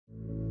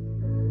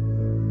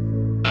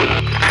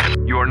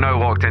are now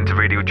locked into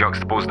Radio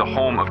Juxtapoz, the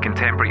home of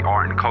contemporary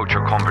art and culture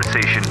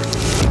conversation.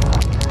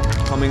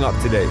 Coming up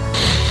today.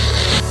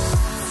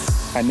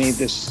 I made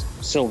this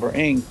silver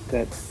ink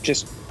that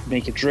just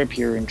make it drip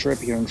here and drip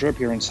here and drip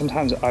here. And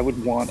sometimes I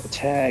would want a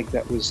tag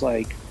that was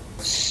like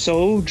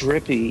so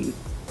drippy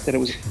that it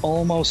was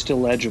almost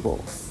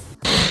illegible.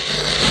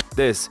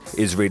 This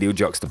is Radio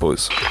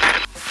Juxtapoz.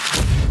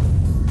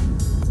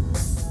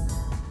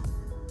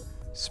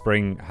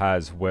 Spring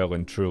has well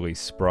and truly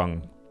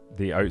sprung.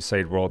 The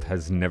outside world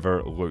has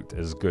never looked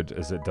as good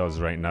as it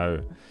does right now.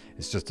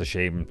 It's just a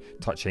shame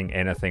touching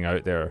anything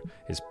out there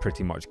is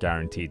pretty much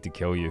guaranteed to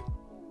kill you.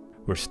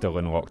 We're still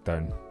in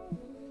lockdown.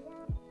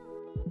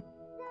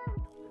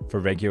 For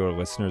regular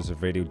listeners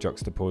of Radio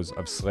Juxtapoz,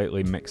 I've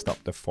slightly mixed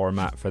up the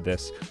format for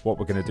this. What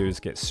we're going to do is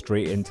get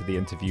straight into the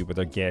interview with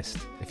our guest.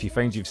 If you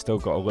find you've still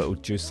got a little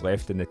juice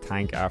left in the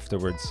tank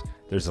afterwards,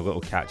 there's a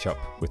little catch up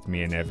with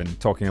me and Evan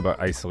talking about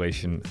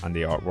isolation and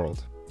the art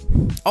world.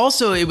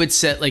 Also, it would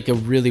set like a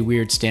really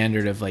weird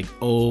standard of like,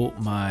 oh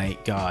my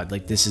God,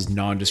 like this is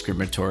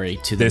non-discriminatory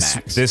to the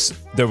max.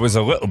 There was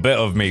a little bit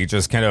of me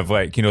just kind of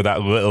like, you know, that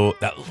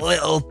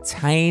little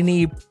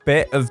tiny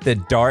bit of the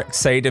dark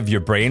side of your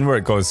brain where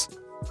it goes,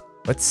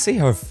 let's see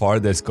how far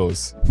this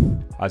goes.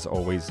 As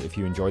always, if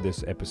you enjoy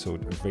this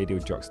episode of Radio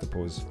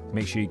Juxtapoz,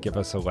 make sure you give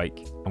us a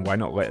like, and why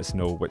not let us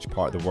know which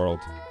part of the world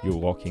you're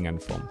locking in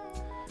from.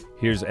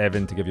 Here's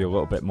Evan to give you a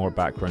little bit more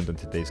background on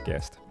today's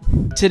guest.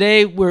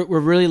 Today, we're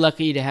really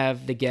lucky to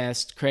have the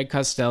guest, Craig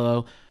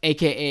Costello,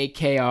 aka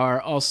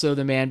KR, also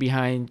the man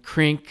behind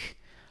KRINK,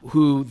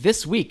 who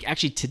this week,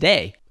 actually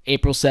today,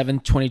 April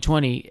 7th,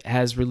 2020,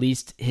 has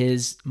released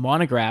his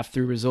monograph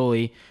through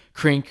Rizzoli,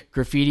 KRINK,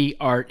 Graffiti,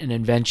 Art, and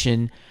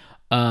Invention.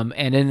 And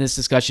in this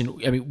discussion,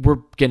 I mean, we're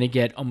going to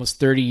get almost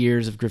 30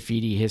 years of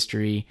graffiti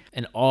history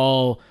and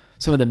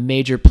some of the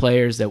major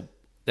players that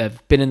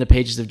have been in the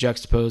pages of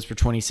Juxtapoz for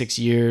 26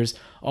 years.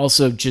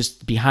 Also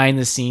just behind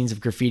the scenes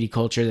of graffiti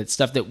culture, that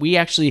stuff that we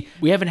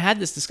haven't had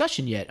this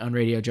discussion yet on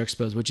Radio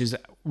Juxtapoz, which is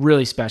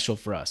really special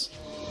for us.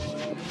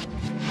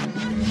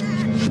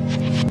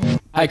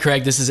 Hi,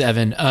 Craig. This is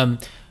Evan.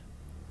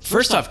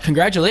 First off,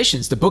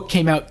 congratulations. The book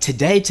came out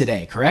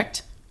today,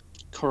 correct?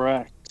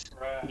 Correct.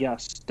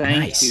 Yes.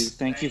 Thank you.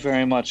 Thank you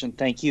very much. And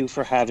thank you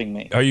for having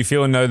me. How are you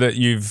feeling now that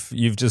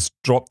you've just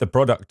dropped the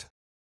product?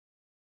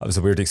 That was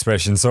a weird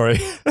expression. Sorry.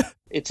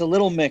 It's a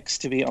little mixed,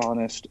 to be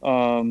honest.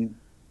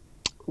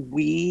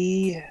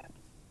 We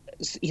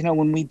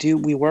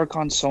work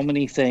on so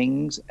many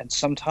things, and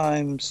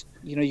sometimes,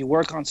 you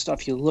work on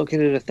stuff, you look at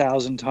it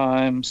 1,000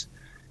 times,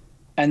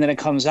 and then it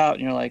comes out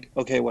and you're like,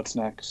 okay, what's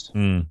next?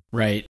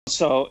 Right.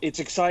 So it's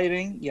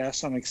exciting.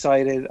 Yes, I'm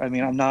excited. I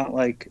mean, I'm not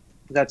like,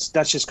 that's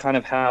just kind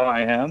of how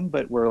I am,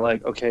 but we're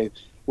like, okay,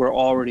 we're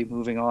already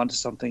moving on to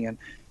something. And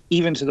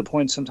even to the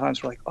point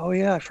sometimes we're like, oh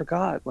yeah, I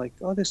forgot. Like,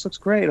 oh, this looks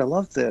great. I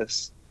love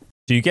this.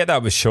 Do you get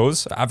that with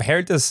shows? I've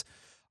heard this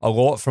a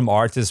lot from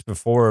artists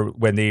before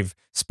when they've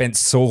spent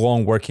so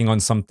long working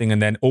on something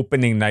and then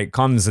opening night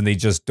comes and they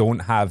just don't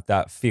have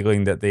that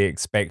feeling that they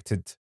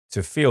expected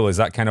to feel. Is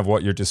that kind of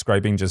what you're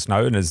describing just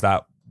now? And is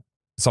that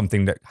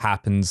something that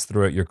happens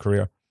throughout your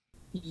career?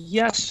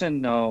 Yes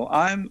and no.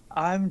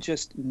 I'm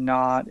just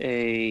not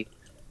a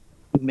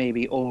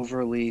maybe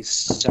overly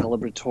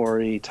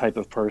celebratory type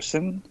of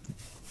person.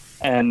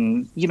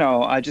 And,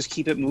 I just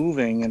keep it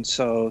moving. And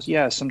so,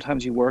 yeah,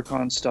 sometimes you work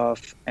on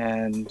stuff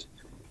and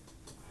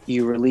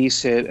you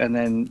release it. And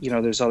then,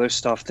 there's other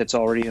stuff that's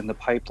already in the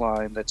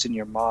pipeline that's in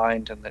your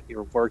mind and that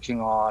you're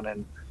working on.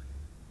 And,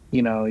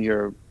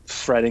 you're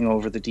fretting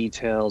over the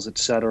details,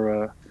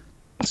 etc.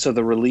 So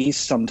the release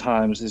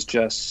sometimes is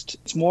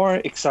it's more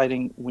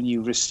exciting when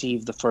you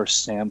receive the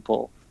first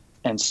sample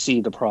and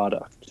see the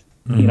product,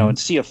 and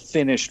see a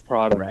finished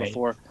product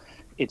before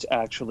it's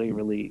actually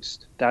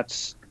released.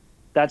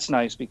 That's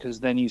nice because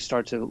then you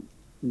start to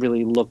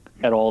really look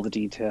at all the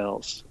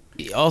details.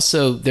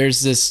 Also,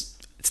 there's this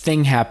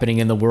thing happening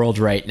in the world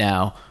right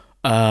now.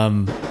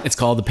 It's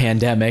called the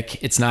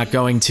pandemic. It's not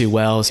going too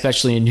well,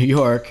 especially in New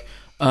York.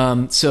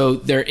 So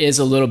there is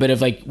a little bit of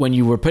like when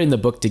you were putting the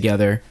book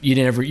together, you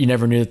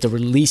never knew that the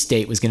release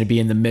date was going to be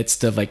in the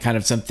midst of like kind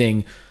of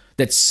something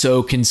that's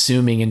so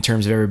consuming in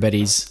terms of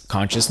everybody's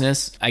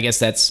consciousness. I guess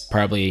that's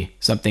probably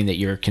something that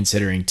you're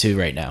considering too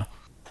right now.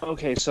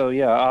 Okay, so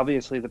yeah,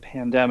 obviously the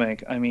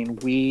pandemic. I mean,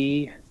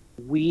 we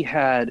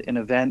had an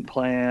event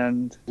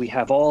planned. We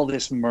have all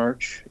this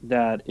merch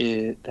that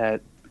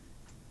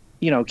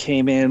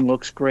came in,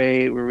 looks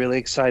great. We're really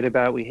excited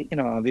about.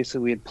 Obviously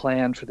we had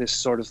planned for this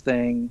sort of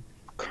thing.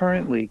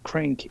 Currently,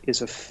 KRINK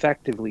is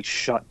effectively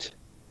shut.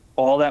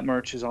 All that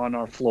merch is on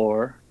our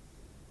floor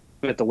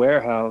at the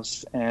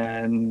warehouse,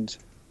 and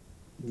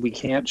we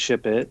can't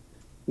ship it.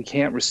 We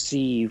can't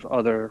receive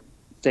other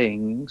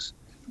things.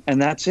 And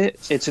that's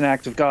it. It's an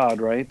act of God,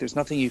 right? There's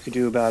nothing you could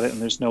do about it,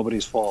 and there's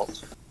nobody's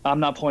fault.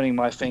 I'm not pointing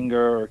my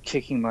finger or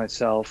kicking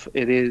myself.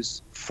 It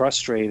is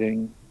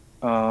frustrating,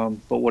 but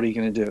what are you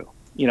going to do?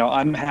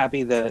 I'm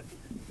happy that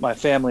my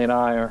family and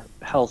I are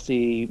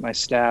healthy. My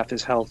staff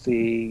is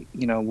healthy.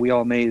 We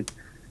all made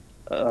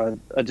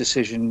a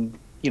decision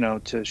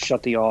to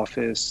shut the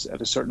office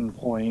at a certain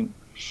point.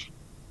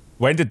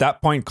 When did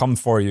that point come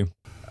for you?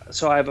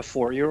 So I have a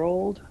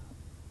 4-year-old,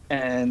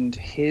 and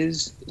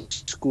his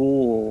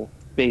school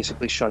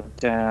basically shut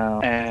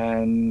down,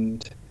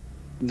 and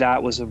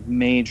that was a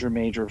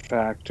major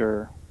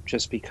factor,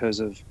 just because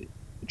of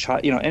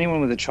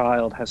anyone with a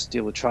child has to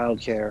deal with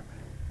childcare,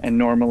 and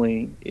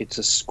normally it's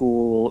a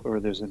school or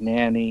there's a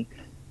nanny.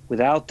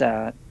 Without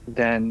that,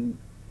 then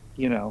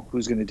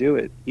who's going to do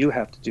it? You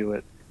have to do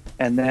it.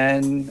 And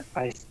then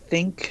I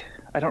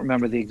don't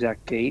remember the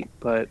exact date,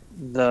 but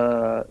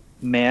the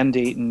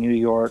mandate in New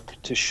York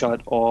to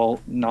shut all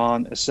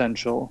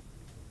non-essential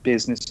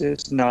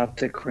businesses, not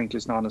that KRINK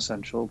is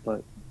non-essential,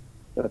 but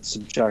that's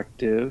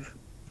subjective.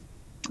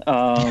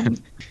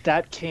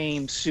 That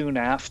came soon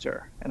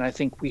after, and I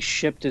think we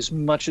shipped as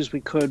much as we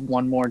could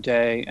one more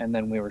day, and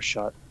then we were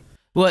shut.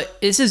 Well,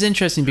 this is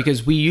interesting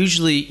because we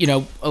usually,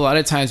 a lot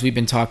of times we've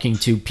been talking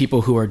to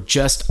people who are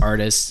just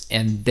artists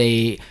and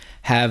they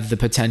have the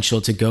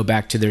potential to go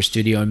back to their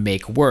studio and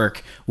make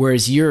work,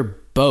 whereas you're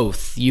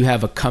both. You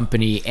have a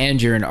company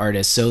and you're an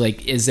artist. So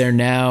is there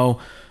now,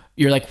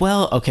 you're like,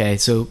 well, okay,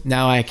 so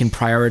now I can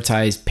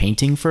prioritize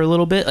painting for a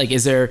little bit?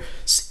 Is there,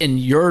 in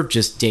your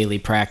just daily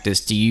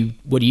practice,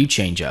 what do you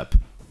change up?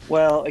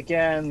 Well,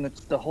 again,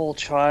 the whole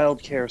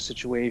childcare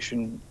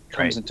situation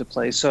comes into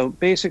play. So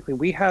basically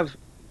we have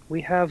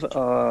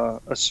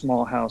a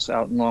small house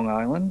out in Long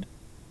Island,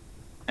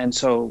 and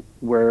so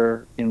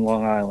we're in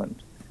Long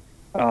Island,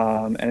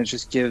 and it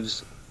just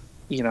gives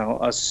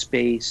us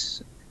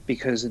space,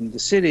 because in the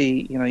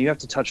city you have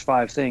to touch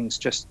 5 things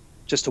just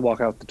to walk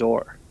out the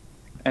door,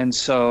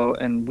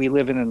 and we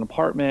live in an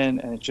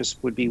apartment, and it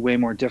just would be way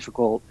more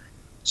difficult,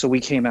 so we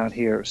came out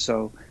here.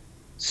 So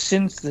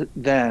since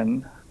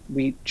then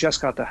we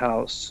just got the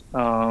house,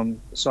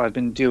 so I've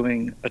been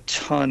doing a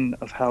ton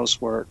of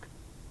housework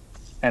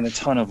and a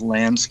ton of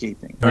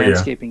landscaping.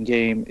 Landscaping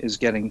game is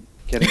getting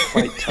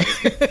quite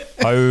tight.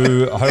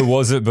 How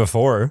was it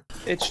before?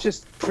 It's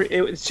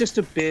just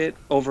a bit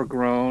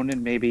overgrown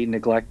and maybe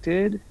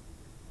neglected.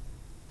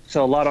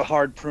 So a lot of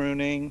hard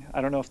pruning.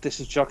 I don't know if this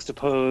is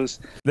Juxtapoz.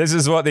 This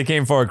is what they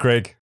came for,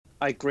 Craig.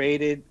 I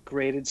graded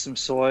some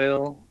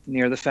soil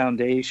near the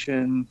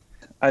foundation.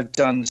 I've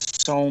done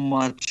so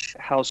much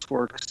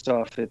housework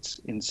stuff, it's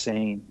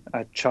insane.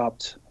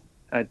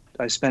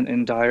 I spent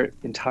an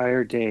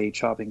entire day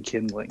chopping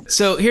kindling.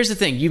 So here's the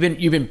thing: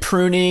 you've been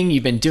pruning,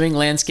 you've been doing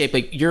landscape.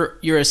 Your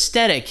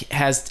aesthetic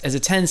has a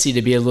tendency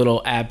to be a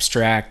little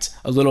abstract,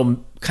 a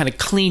little kind of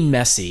clean,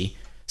 messy.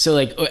 So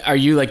are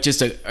you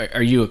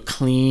are you a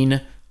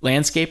clean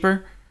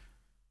landscaper?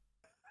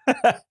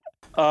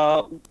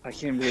 I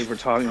can't believe we're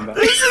talking about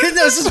it.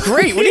 This is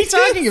great. What are you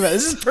talking about?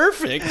 This is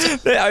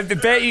perfect. I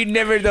bet you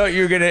never thought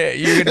you were gonna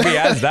be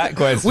asked that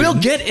question. We'll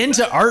get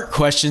into art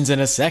questions in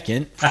a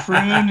second.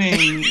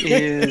 Pruning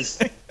is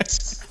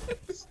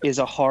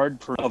a hard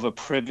of a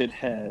privet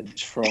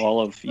hedge for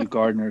all of you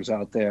gardeners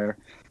out there.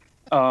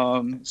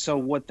 So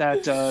what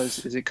that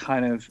does is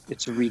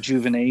it's a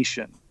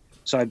rejuvenation.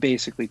 So I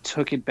basically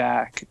took it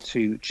back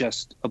to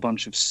just a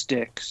bunch of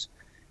sticks,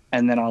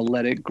 and then I'll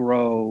let it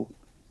grow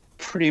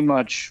pretty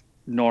much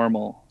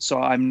normal.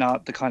 So I'm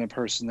not the kind of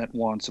person that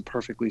wants a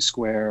perfectly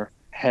square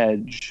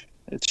hedge.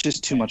 It's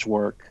just too much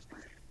work.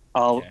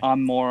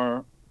 I'm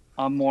more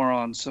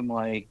on some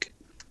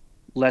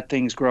let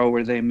things grow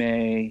where they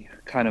may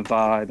kind of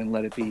vibe, and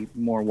let it be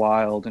more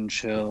wild and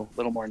chill, a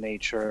little more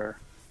nature,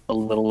 a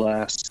little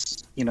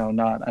less, I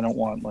don't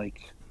want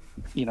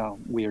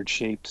weird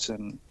shapes,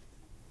 and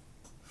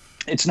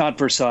it's not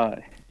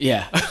Versailles.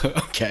 Yeah.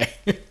 Okay.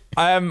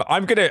 I'm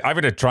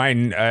gonna try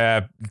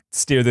and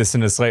steer this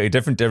in a slightly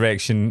different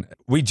direction.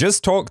 We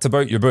just talked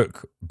about your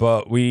book,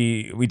 but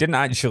we didn't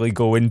actually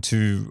go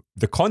into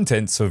the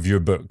contents of your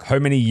book. How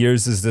many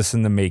years is this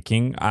in the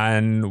making,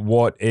 and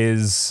what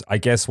is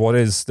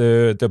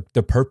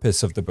the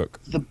purpose of the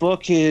book? The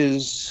book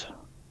is,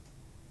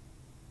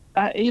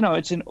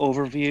 it's an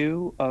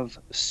overview of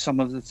some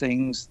of the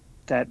things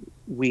that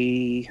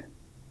we've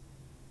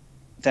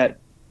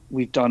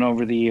done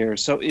over the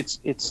years. So it's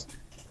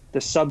the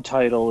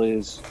subtitle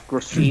is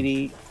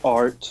Graffiti,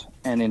 Art,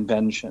 and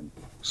Invention.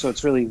 So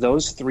it's really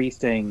those 3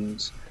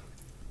 things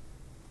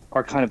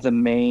are kind of the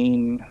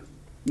main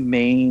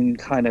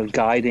kind of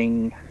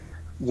guiding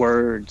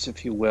words,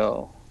 if you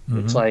will.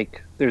 Mm-hmm.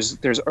 It's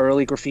there's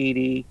early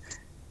graffiti,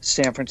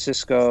 San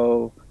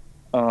Francisco,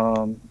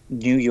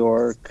 New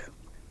York,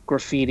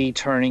 graffiti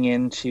turning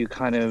into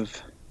kind of,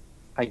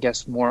 I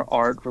guess, more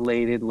art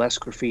related, less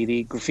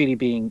graffiti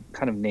being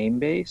kind of name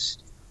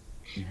based.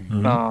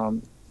 Mm-hmm.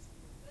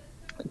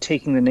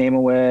 Taking the name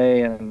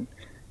away and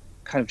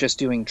kind of just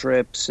doing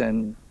drips,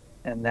 and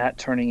that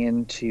turning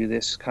into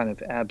this kind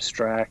of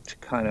abstract,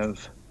 kind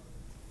of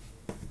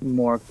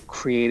more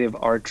creative,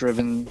 art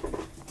driven,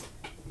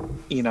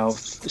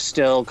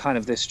 still kind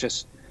of this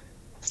just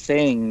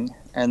thing,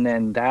 and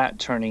then that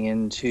turning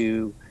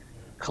into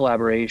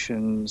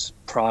collaborations,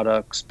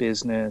 products,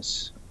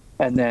 business,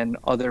 and then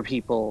other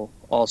people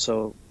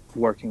also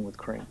working with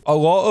KRINK. A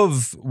lot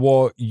of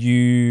what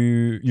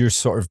your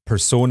sort of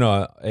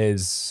persona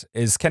is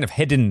kind of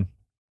hidden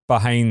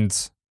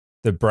behind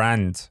the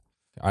brand,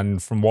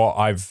 and from what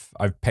I've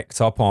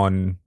picked up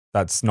on,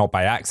 that's not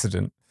by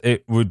accident.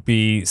 It would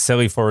be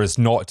silly for us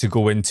not to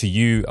go into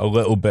you a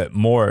little bit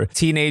more.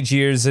 Teenage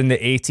years in the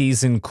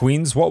 80s in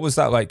Queens, what was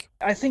that like?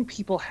 I think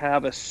people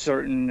have a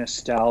certain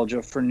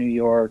nostalgia for New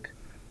York.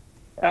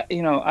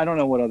 You know, I don't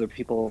know what other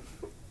people,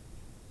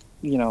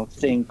 you know,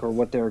 think or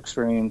what their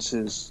experience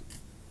is,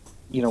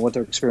 you know, what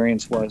their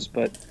experience was.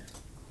 But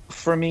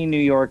for me, New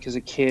York as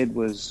a kid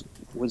was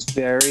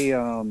very,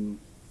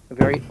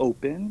 very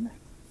open.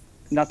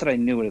 Not that I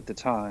knew it at the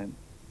time,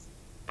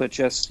 but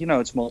just, you know,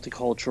 it's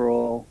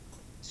multicultural,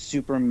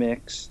 super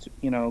mixed,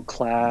 you know,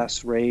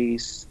 class,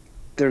 race.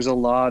 There's a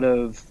lot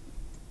of,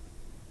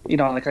 you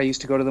know, like I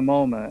used to go to the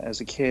MoMA as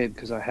a kid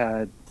because I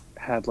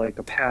had like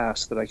a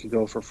pass that I could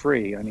go for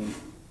free. I mean,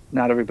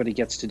 not everybody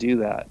gets to do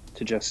that.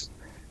 We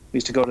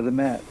used to go to the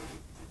Met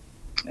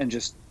and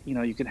just, you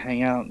know, you could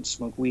hang out and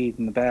smoke weed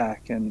in the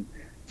back and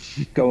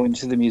go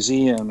into the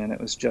museum, and it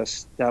was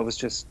just that was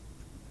just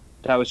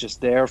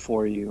there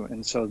for you.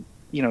 And so,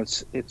 you know,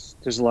 it's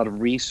there's a lot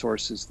of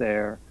resources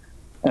there,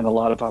 and a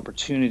lot of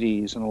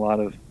opportunities, and a lot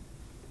of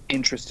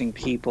interesting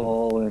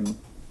people,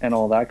 and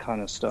all that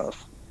kind of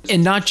stuff.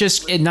 And not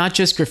just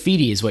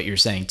graffiti is what you're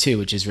saying too,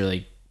 which is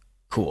really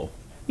cool.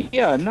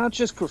 Yeah, not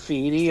just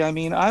graffiti. I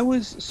mean, I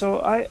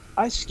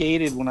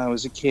skated when I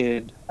was a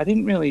kid. I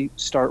didn't really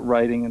start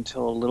writing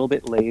until a little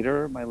bit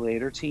later, my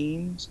later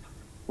teens.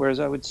 Whereas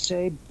I would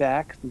say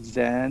back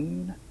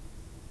then,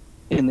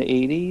 in the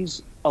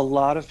 80s, a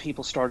lot of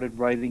people started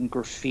writing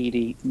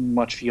graffiti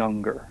much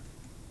younger,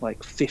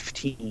 like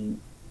 15.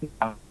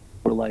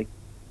 Or like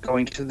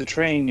going to the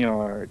train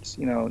yards.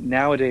 You know,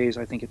 nowadays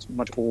I think it's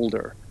much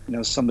older. You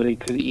know, somebody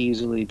could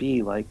easily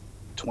be like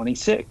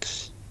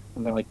 26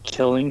 and they're like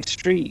killing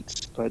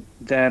streets. But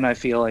then I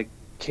feel like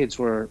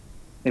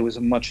it was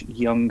a much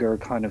younger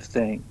kind of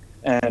thing.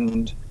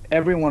 And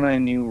everyone I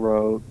knew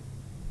wrote,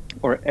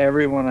 or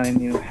everyone I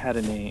knew had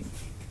a name.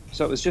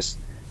 So it was just,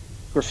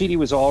 graffiti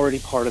was already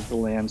part of the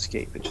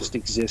landscape. It just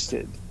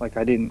existed. Like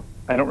I don't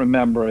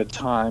remember a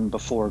time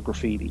before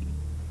graffiti.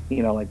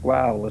 You know, like,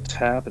 wow, what's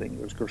happening?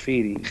 There's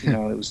graffiti. You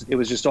know, it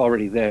was just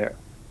already there.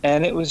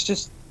 And it was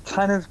just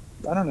kind of,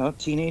 I don't know,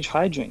 teenage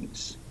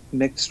hijinks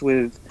mixed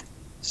with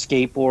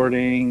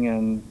skateboarding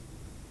and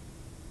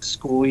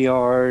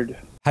schoolyard.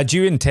 Had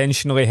you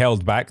intentionally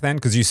held back then?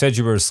 Because you said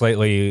you were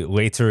slightly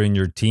later in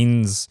your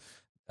teens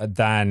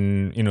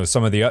than, you know,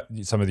 some of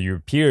your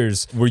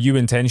peers. Were you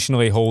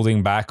intentionally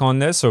holding back on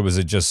this, or was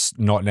it just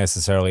not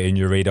necessarily in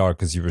your radar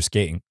because you were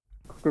skating?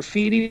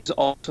 Graffiti was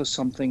also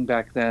something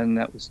back then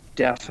that was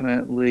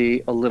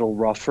definitely a little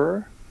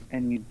rougher,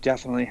 and you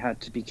definitely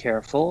had to be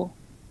careful.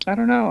 I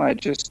don't know.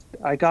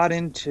 I got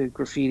into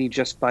graffiti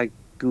just by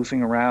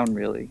goofing around,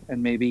 really.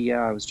 And maybe,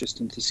 I was just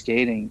into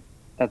skating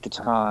at the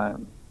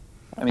time.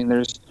 I mean,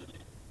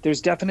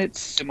 there's definite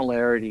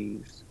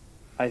similarities,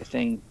 I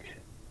think,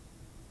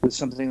 with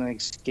something like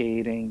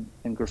skating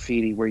and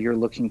graffiti, where you're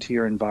looking to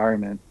your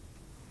environment,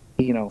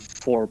 you know,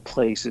 for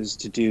places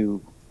to do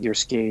your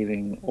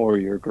skating or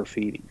your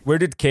graffiti. Where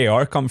did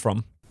KR come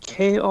from?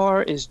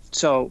 KR is,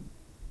 so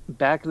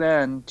back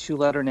then,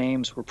 2-letter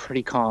names were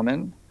pretty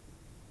common.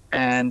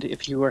 And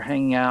if you were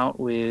hanging out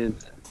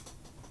with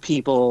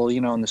people,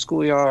 you know, in the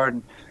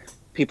schoolyard,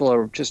 people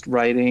are just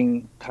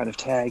writing, kind of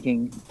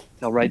tagging.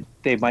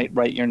 They might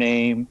write your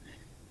name,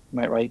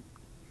 might write,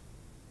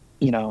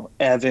 you know,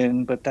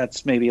 Evan, but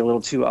that's maybe a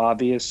little too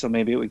obvious. So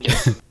maybe it would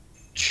get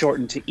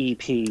shortened to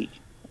EP,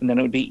 and then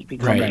it would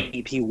become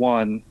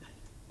EP1.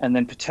 And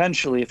then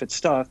potentially, if it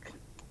stuck,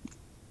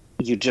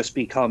 you just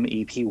become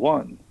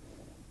EP1.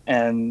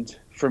 And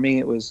for me,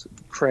 it was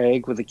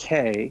Craig with a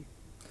K,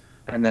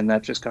 and then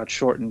that just got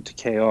shortened to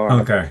KR.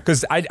 Okay.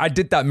 Because I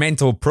did that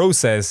mental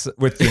process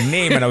with your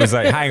name, and I was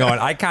like, hang on,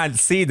 I can't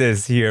see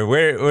this here.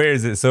 Where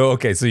is it? So,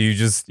 okay, so you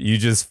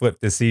just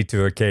flipped the C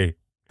to a K.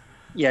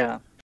 Yeah.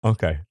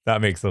 Okay, that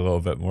makes a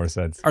little bit more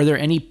sense. Are there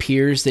any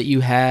peers that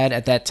you had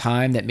at that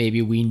time that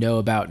maybe we know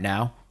about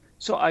now?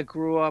 So I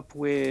grew up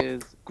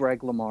with Greg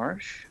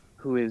LaMarche,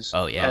 who is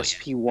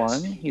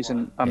SP1. He's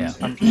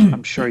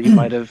I'm sure you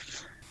might have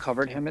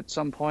covered him at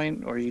some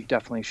point, or you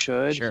definitely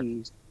should. Sure.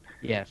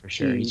 For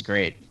sure. He's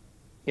great.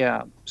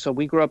 Yeah. So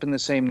we grew up in the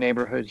same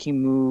neighborhood. He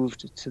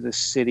moved to the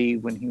city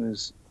when he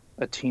was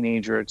a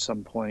teenager at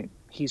some point.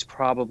 He's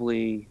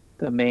probably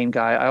the main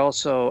guy.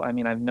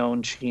 I've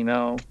known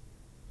Chino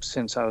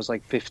since I was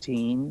like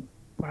 15.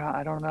 Well,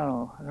 I don't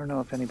know. I don't know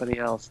if anybody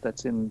else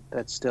that's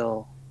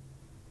still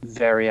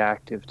very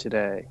active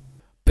today.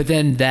 But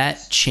then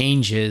that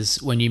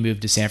changes when you move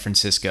to San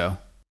Francisco,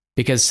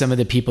 because some of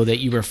the people that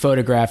you were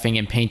photographing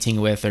and painting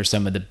with are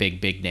some of the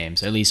big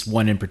names. At least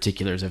one in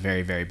particular is a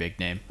very, very big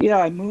name. Yeah,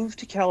 I moved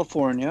to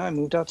California. I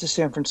moved out to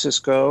San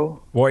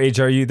Francisco. What age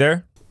are you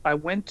there? I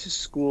went to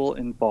school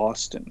in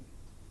Boston.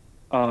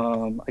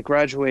 I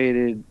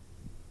graduated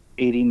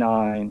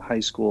 89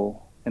 high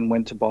school and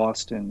went to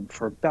Boston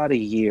for about a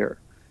year.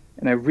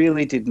 and I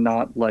really did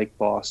not like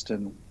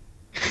Boston.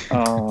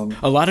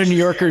 A lot of New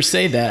Yorkers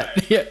say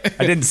that. Yeah.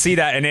 I didn't see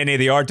that in any of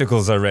the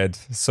articles I read.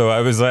 So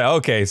I was like,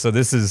 okay, so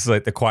this is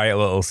like the quiet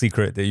little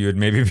secret that you had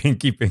maybe been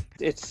keeping.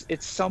 It's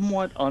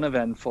somewhat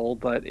uneventful,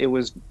 but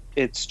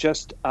it's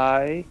just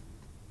I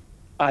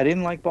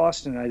didn't like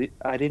Boston.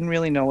 I didn't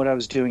really know what I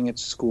was doing at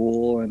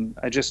school, and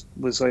I just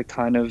was like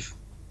kind of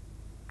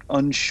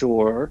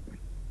unsure,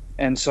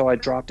 and so I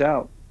dropped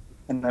out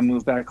and I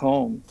moved back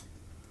home.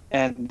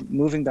 And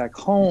moving back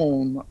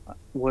home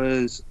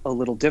was a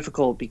little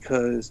difficult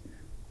because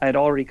I'd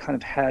already kind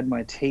of had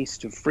my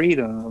taste of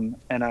freedom,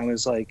 and I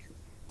was like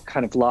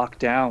kind of locked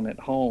down at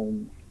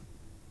home.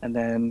 And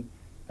then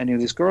I knew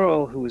this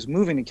girl who was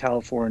moving to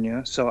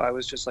California, so I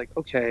was just like,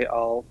 okay,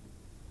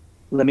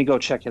 let me go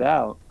check it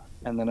out.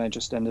 And then I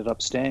just ended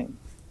up staying.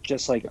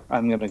 Just like,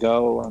 I'm going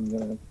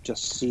to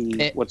just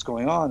see what's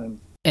going on.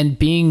 And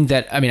being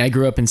that, I mean, I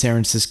grew up in San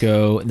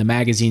Francisco, and the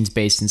magazine's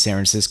based in San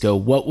Francisco.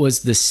 What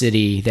was the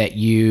city that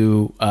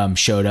you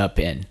showed up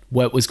in?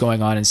 What was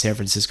going on in San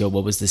Francisco?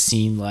 What was the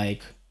scene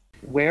like?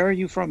 Where are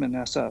you from in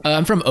SF?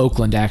 I'm from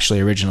Oakland, actually,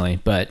 originally,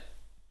 but,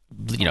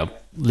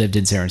 lived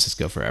in San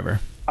Francisco forever.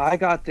 I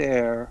got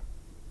there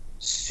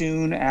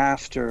soon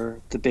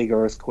after the big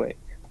earthquake.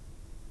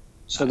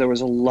 So there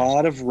was a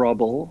lot of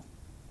rubble,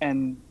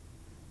 and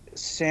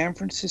San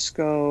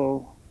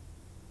Francisco,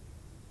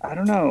 I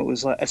don't know, it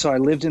was like, so I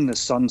lived in the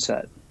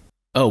Sunset.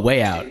 Oh,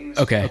 way out.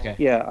 Okay.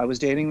 Yeah, I was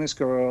dating this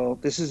girl.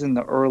 This is in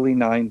the early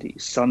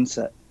 90s,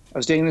 Sunset. I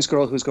was dating this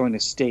girl who was going to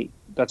State.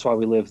 That's why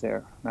we lived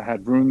there. I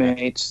had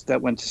roommates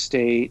that went to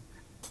State.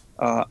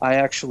 I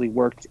actually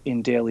worked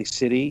in Daly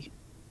City,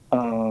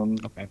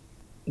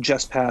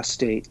 just past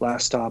State,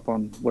 last stop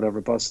on whatever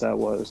bus that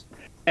was.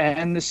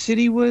 And the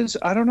city was,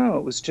 I don't know,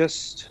 it was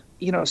just,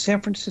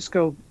 San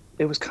Francisco,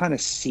 it was kind of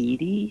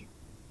seedy.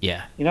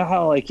 Yeah. You know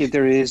how like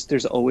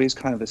there's always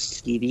kind of a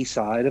seedy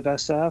side of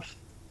SF,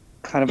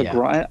 kind of a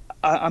grind.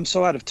 I'm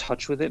so out of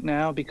touch with it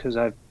now because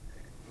I've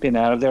been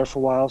out of there for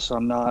a while, so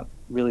I'm not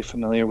really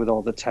familiar with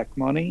all the tech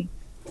money.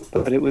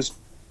 But it was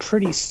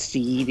pretty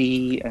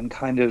seedy and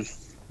kind of.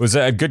 Was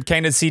it a good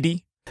kind of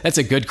seedy? That's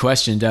a good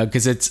question, Doug,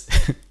 because it's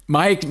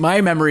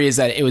my memory is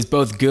that it was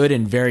both good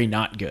and very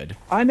not good.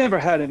 I never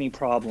had any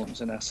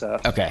problems in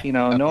SF. Okay.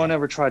 No one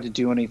ever tried to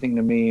do anything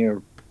to me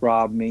or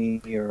rob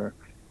me or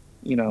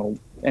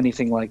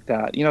anything like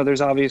that.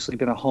 There's obviously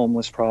been a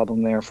homeless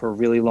problem there for a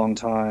really long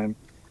time.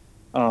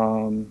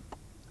 SF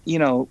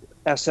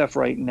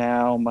right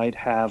now might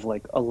have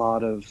like a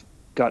lot of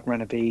gut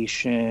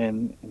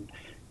renovation and,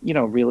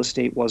 real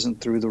estate wasn't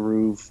through the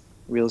roof.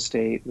 Real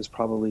estate was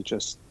probably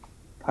just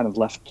kind of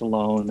left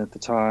alone at the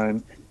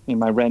time. I mean,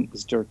 my rent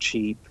was dirt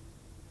cheap.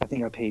 I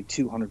think I paid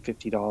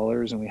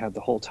 $250 and we had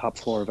the whole top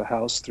floor of a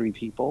house, 3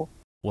 people.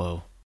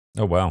 Whoa.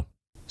 Oh, wow.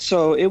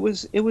 So it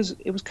was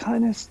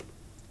kind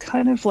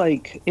of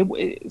like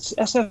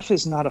SF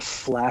is not a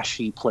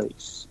flashy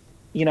place.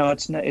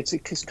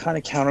 It's kind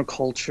of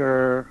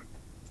counterculture.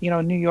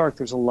 In New York,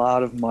 there's a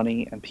lot of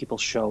money and people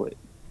show it.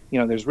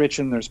 There's rich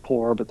and there's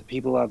poor, but the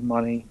people who have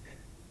money,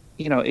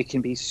 it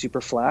can be super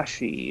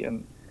flashy.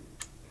 And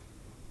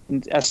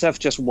SF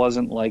just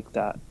wasn't like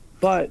that.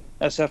 But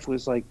SF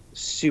was like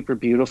super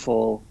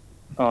beautiful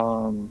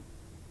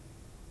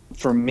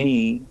for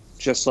me,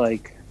 just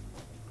like,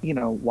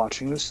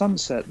 watching the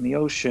sunset in the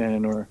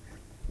ocean or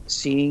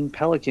seeing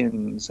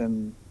pelicans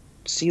and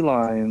sea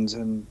lions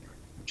and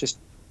just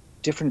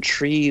different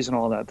trees and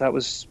all that. That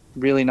was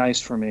really nice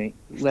for me.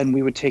 Then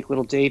we would take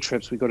little day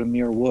trips. We'd go to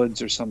Muir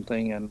Woods or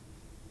something, and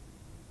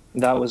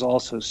that was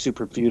also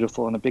super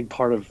beautiful and a big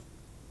part of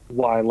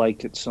why I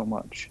liked it so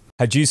much.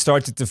 Had you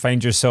started to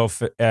find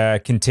yourself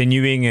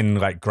continuing in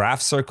like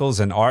graph circles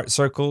and art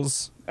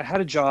circles? I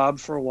had a job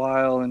for a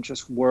while and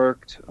just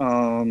worked.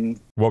 What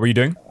were you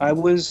doing? I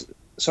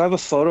have a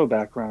photo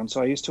background.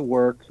 So I used to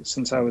work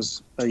since I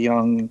was a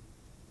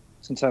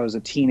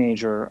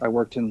teenager. I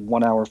worked in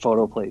 1-hour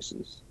photo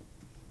places.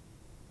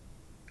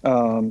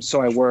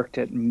 So I worked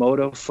at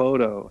Moto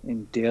Photo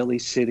in Daly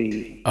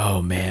City.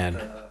 Oh,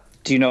 man.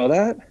 Do you know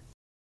that?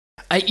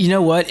 You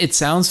know what? It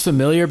sounds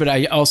familiar, but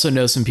I also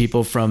know some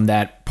people from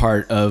that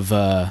part of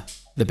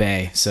the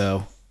Bay,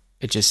 so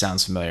it just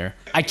sounds familiar.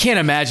 I can't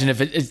imagine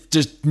if it's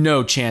just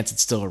no chance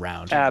it's still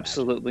around.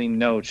 Absolutely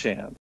no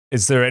chance.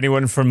 Is there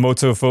anyone from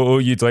Moto Photo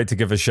you'd like to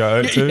give a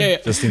shout out to,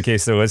 just in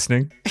case they're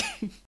listening?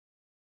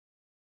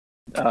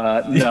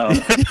 No.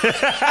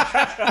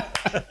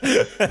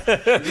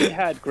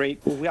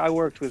 I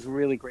worked with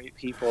really great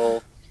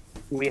people.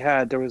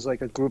 There was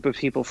like a group of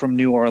people from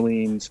New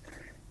Orleans.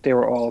 They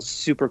were all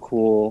super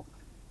cool.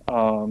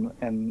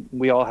 And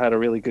we all had a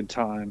really good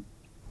time.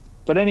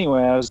 But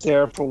anyway, I was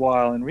there for a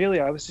while and really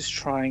I was just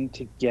trying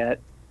to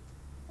get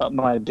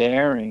my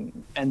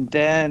bearing. And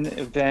then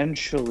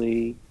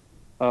eventually,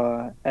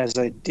 as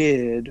I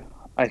did,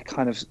 I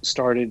kind of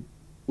started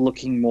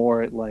looking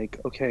more at like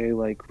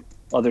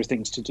other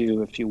things to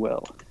do, if you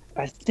will.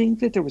 I think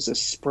that there was a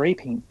spray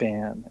paint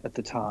ban at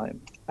the time.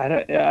 I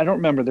don't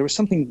remember. There was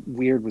something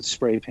weird with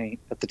spray paint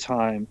at the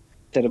time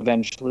that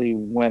eventually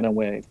went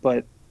away.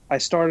 But I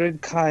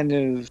started kind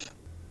of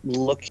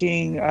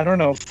looking, I don't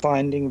know,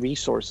 finding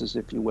resources,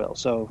 if you will.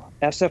 So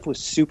SF was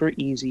super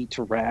easy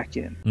to rack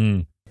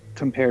in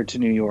compared to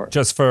New York.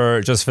 Just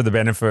for the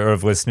benefit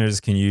of listeners,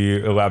 can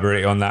you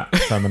elaborate on that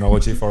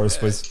terminology for us,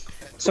 please?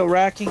 So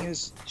racking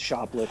is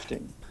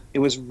shoplifting. It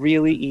was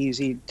really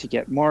easy to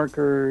get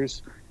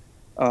markers,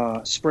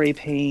 spray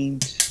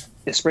paint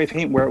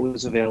where it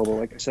was available.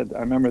 Like I said, I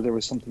remember there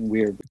was something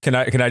weird. Can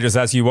I just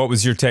ask you, what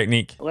was your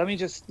technique? Let me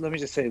just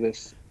say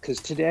this, because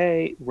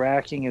today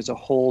racking is a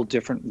whole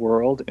different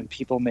world, and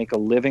people make a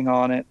living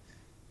on it.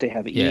 They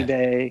have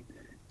eBay.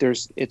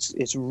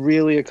 It's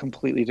really a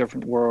completely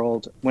different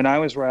world. When I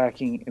was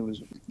racking, it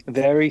was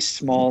very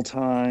small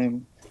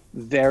time,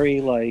 very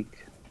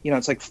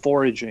it's like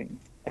foraging,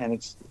 and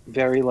it's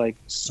very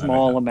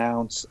small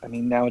amounts. I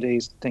mean,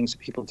 nowadays things that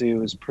people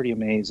do is pretty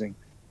amazing.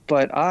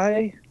 But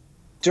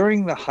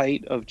during the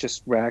height of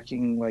just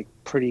racking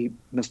pretty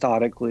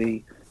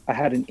methodically, I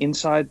had an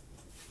inside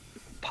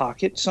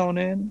pocket sewn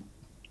in.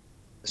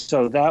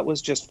 So that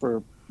was just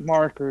for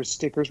markers,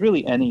 stickers,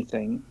 really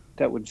anything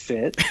that would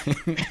fit.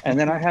 And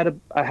then I had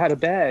a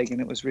bag,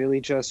 and it was really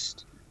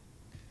just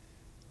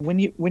when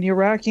you're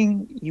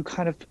racking, you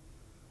kind of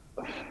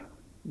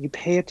you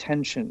pay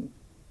attention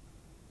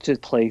to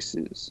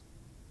places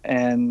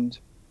and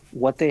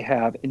what they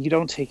have, and you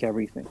don't take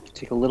everything. You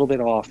take a little bit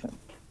often.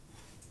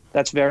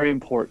 That's very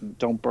important.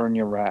 Don't burn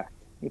your rack.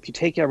 If you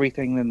take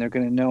everything, then they're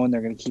going to know, and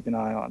they're going to keep an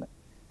eye on it.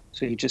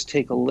 So you just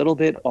take a little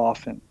bit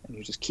often, and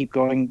you just keep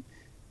going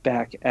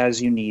back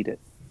as you need it.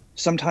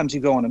 Sometimes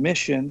you go on a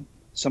mission,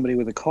 somebody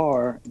with a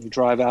car, and you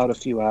drive out a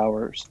few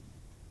hours.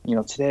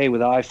 Today with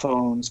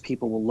iPhones,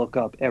 people will look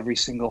up every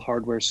single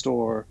hardware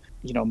store,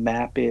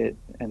 map it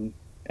and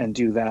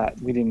do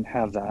that. We didn't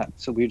have that.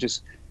 So we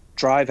just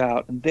drive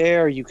out, and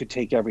there you could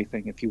take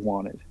everything if you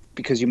wanted,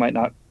 because you might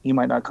not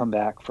come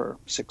back for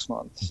 6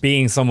 months.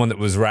 Being someone that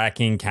was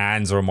racking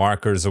cans or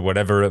markers or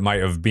whatever it might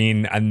have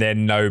been, and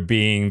then now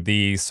being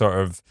the sort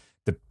of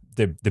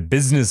the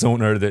business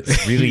owner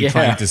that's really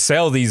trying to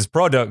sell these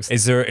products,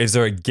 is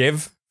there a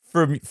give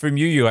from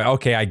you? You're like,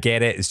 okay, I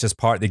get it. It's just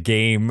part of the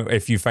game.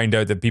 If you find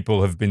out that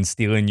people have been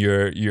stealing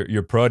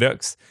your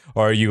products,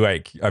 or are you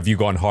have you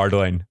gone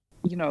hardline?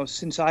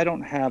 Since I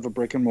don't have a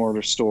brick and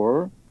mortar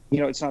store,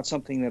 it's not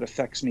something that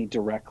affects me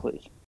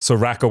directly. So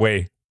rack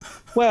away.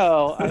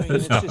 Well, I mean,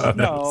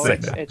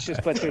 it's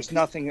just, but there's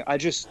nothing.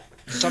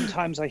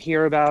 Sometimes I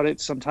hear about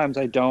it, sometimes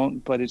I don't,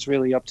 but it's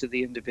really up to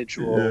the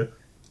individual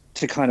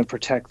to kind of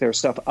protect their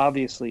stuff.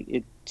 Obviously,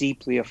 it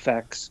deeply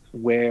affects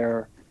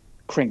where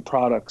KRINK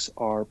products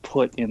are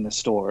put in the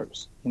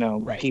stores.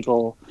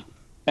 People,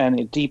 and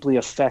it deeply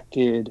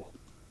affected.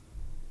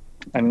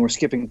 I mean, we're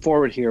skipping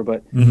forward here,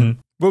 but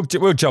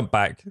we'll jump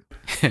back.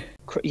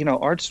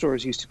 Art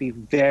stores used to be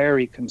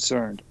very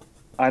concerned.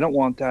 I don't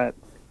want that.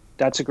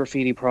 That's a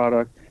graffiti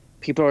product.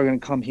 People are going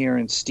to come here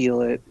and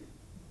steal it,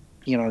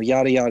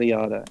 yada, yada,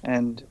 yada.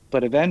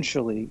 But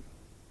eventually,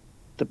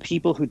 the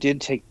people who did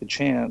take the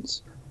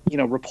chance,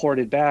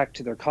 reported back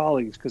to their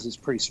colleagues, because it's a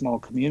pretty small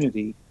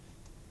community,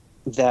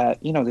 that,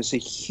 there's a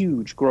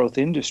huge growth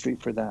industry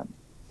for them,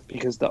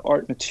 because the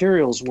art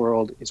materials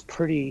world was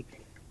pretty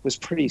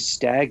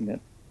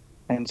stagnant.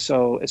 And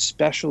so,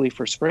 especially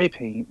for spray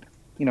paint,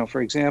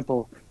 for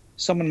example,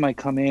 someone might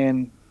come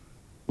in,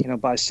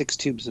 buy 6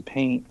 tubes of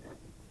paint,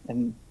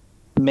 and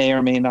may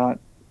or may not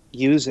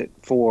use it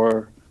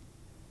for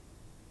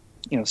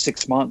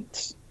 6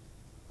 months,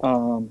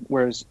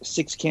 whereas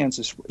 6 cans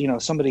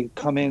of somebody could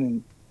come in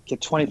and get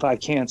 25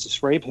 cans of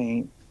spray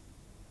paint,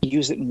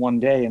 use it in one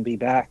day, and be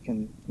back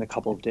in a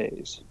couple of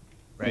days.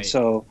 Right.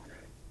 And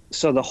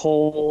so the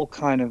whole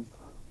kind of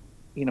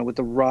with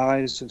the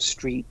rise of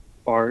street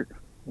art,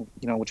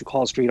 what you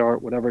call street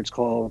art, whatever it's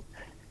called,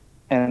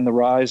 and the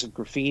rise of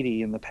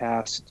graffiti in the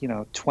past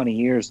 20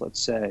 years, let's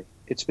say,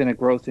 it's been a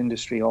growth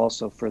industry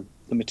also for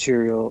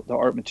the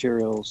art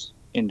materials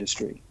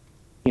industry,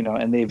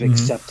 and they've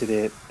accepted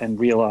it and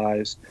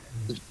realized.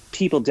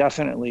 People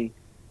definitely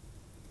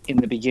in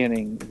the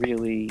beginning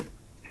really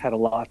had a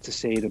lot to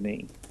say to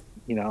me,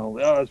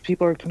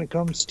 people are going to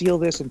come steal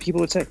this, and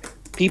people would say,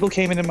 people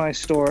came into my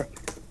store,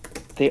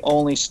 they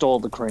only stole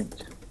the KRINK,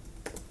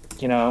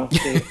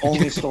 they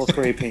only stole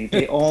spray paint,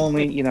 they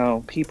only,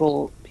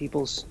 people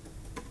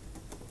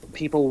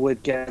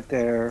would get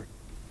their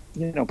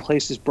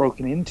places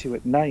broken into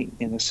at night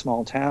in a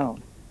small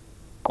town,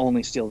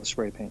 only steal the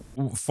spray paint.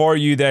 For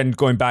you then,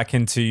 going back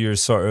into your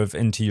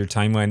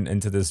timeline,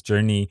 into this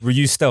journey, were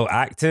you still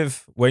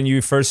active when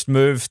you first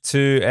moved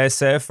to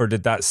SF, or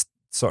did that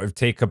sort of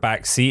take a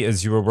back seat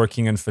as you were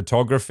working in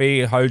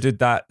photography? How did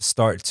that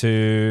start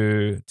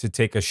to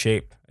take a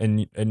shape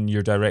in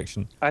your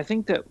direction? I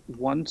think that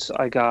once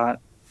I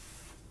got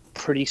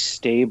pretty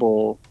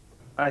stable,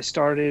 I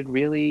started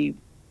really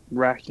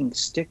racking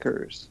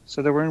stickers.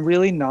 So there were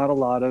really not a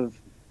lot of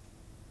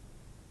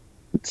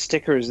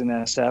stickers in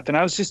SF, and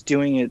I was just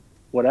doing it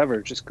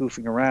whatever, just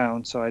goofing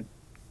around. So I'd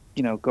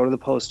go to the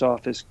post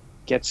office,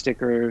 get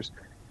stickers,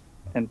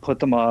 and put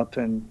them up,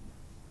 and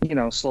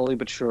slowly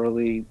but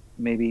surely,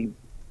 maybe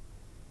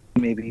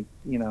maybe,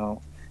 you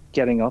know,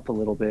 getting up a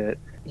little bit.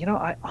 You know,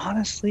 I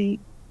honestly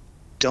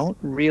don't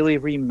really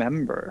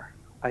remember.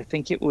 I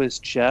think it was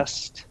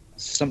just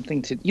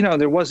something to, you know,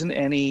 there wasn't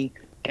any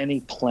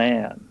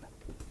plan.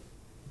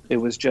 It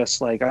was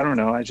just like, I don't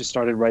know, I just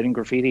started writing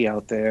graffiti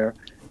out there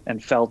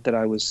and felt that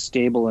I was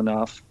stable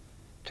enough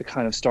to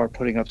kind of start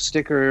putting up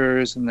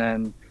stickers and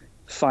then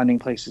finding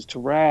places to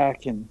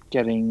rack and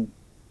getting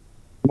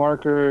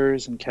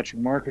markers and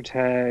catching marker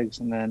tags,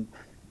 and then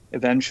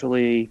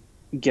eventually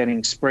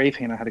getting spray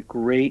paint. I had a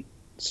great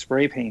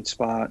spray paint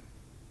spot.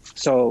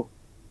 So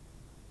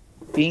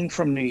being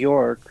from New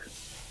York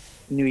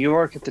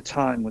at the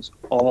time was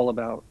all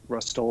about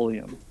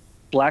Rust-Oleum,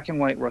 black and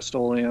white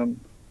Rust-Oleum,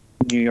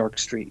 New York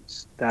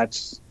streets.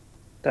 That's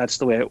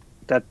the way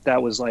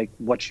that was like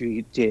what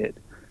you did.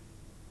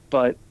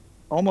 But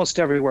almost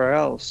everywhere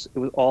else, it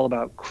was all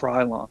about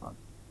Krylon.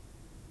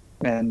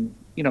 And,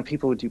 you know,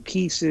 people would do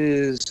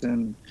pieces,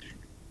 and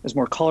it was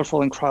more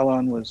colorful, and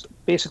Krylon was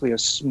basically a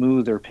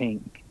smoother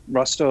paint.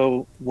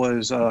 Rusto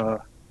was,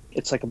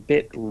 it's like a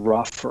bit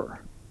rougher,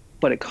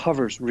 but it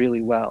covers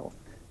really well.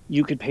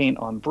 You could paint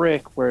on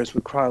brick, whereas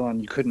with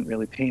Krylon, you couldn't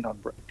really paint on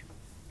brick.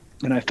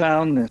 And I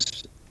found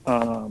this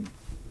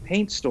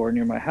paint store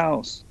near my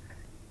house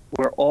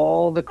where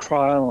all the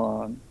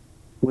Krylon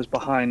was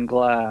behind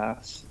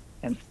glass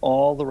and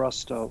all the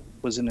Rusto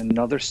was in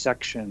another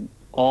section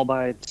all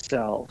by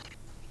itself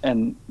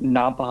and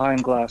not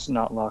behind glass,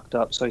 not locked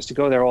up. So I used to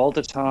go there all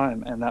the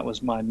time, and that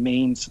was my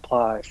main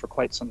supply for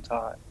quite some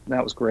time. And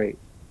that was great.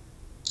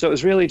 So it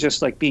was really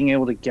just like being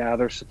able to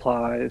gather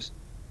supplies,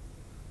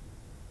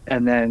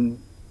 and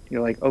then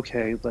you're like,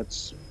 okay,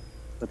 let's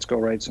go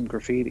write some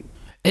graffiti.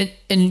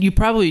 And you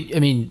probably, I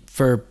mean,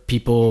 for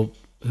people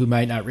who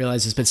might not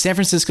realize this, but San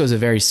Francisco is a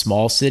very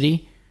small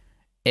city,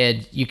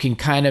 and you can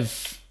kind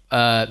of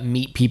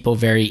meet people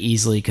very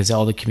easily because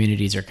all the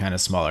communities are kind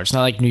of smaller. It's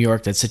not like New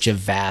York, that's such a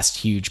vast,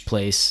 huge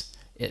place.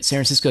 San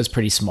Francisco is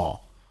pretty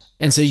small.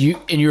 And so you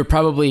were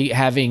probably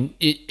having,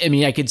 I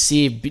mean, I could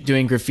see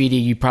doing graffiti,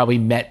 you probably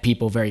met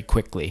people very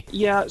quickly.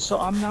 Yeah, so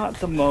I'm not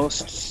the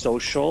most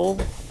social.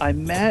 I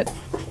met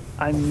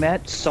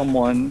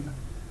someone,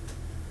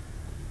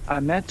 I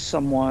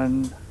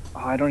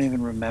don't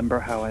even remember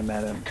how I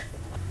met him.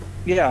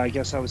 Yeah, I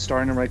guess I was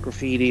starting to write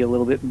graffiti a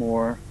little bit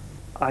more.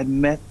 I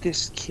met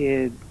this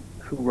kid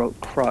who wrote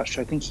Crush.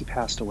 I think he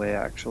passed away,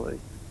 actually.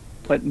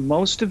 But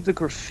most of the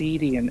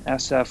graffiti in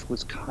SF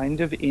was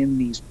kind of in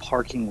these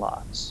parking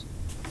lots.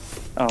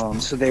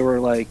 So they were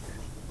like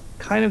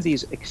kind of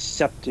these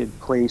accepted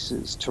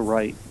places to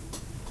write.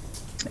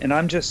 And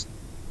I'm just,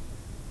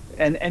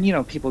 and you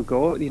know, people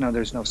go, you know,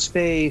 there's no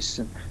space,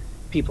 and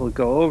people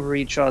go over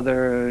each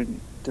other, and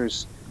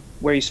there's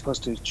where you're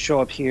supposed to show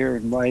up here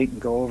and write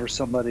and go over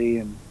somebody,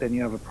 and then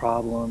you have a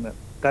problem. And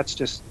that's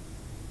just,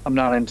 I'm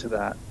not into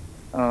that.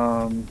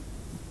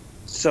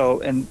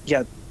 So, and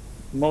yet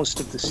most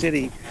of the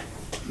city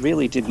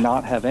really did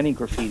not have any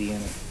graffiti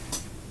in it.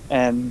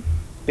 And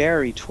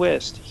Barry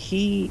Twist,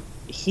 he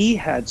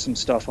had some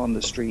stuff on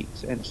the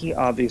streets, and he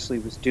obviously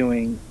was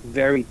doing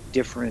very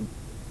different,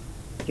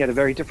 he had a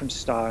very different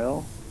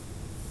style,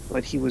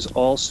 but he was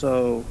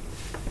also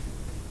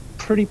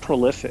pretty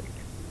prolific.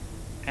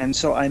 And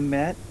so I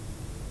met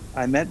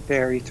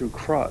Barry through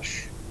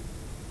Crush,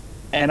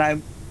 and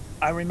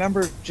I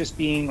remember just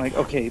being like,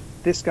 okay,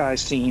 this guy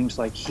seems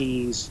like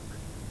he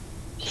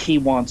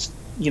wants,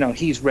 you know,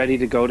 he's ready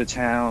to go to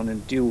town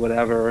and do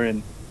whatever,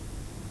 and,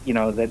 you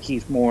know, that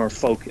he's more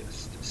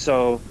focused.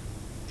 So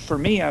for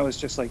me, I was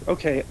just like,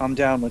 okay, I'm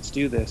down, let's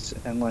do this.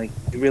 And like,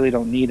 you really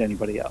don't need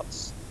anybody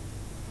else.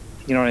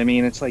 You know what I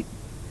mean? It's like,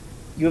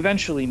 you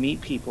eventually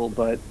meet people,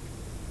 but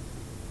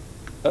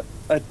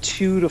a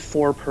 2 to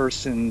 4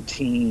 person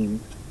team,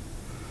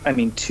 I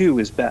mean, 2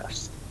 is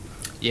best.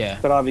 Yeah.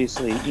 But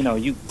obviously, you know,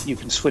 you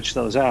can switch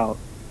those out.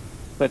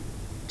 But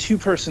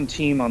 2-person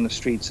team on the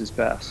streets is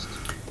best.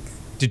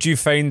 Did you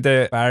find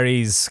that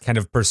Barry's kind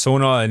of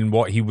persona and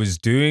what he was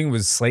doing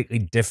was slightly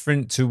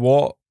different to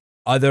what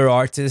other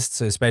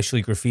artists,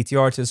 especially graffiti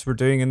artists, were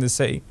doing in the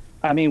city?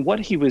 I mean, what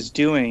he was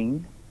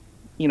doing,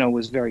 you know,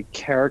 was very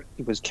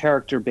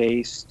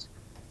character-based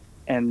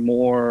and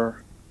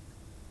more,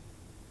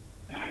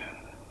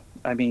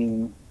 I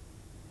mean,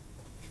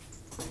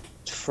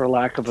 for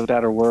lack of a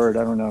better word,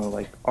 I don't know,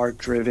 like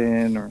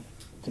art-driven or,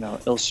 you know,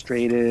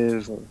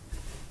 illustrative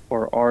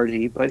or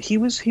arty, but he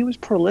was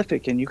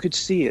prolific, and you could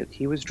see it.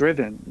 He was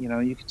driven, you know,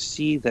 you could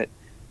see that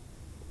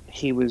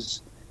he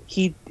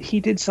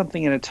did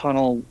something in a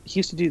tunnel. He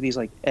used to do these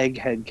like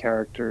egghead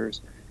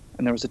characters,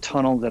 and there was a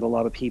tunnel that a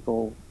lot of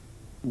people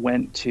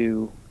went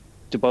to,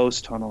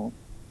 DuBose Tunnel,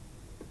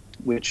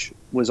 which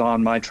was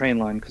on my train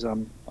line because I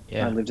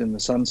lived in the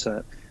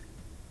Sunset.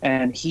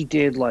 And he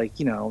did like,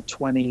 you know,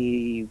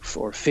 20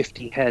 or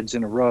 50 heads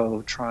in a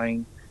row,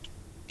 trying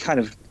kind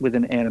of with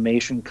an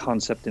animation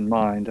concept in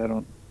mind. I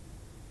don't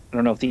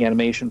know if the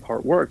animation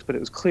part worked, but it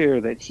was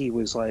clear that he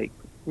was like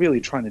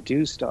really trying to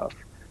do stuff.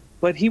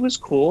 But he was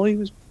cool. He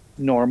was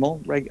normal.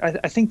 Right?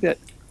 I think that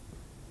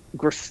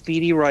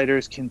graffiti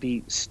writers can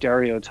be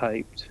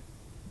stereotyped.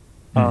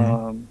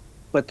 Mm-hmm.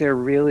 but they're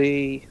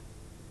really,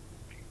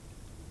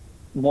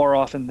 more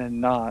often than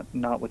not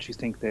what you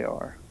think they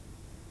are.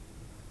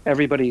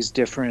 Everybody's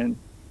different.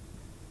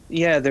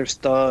 Yeah, there's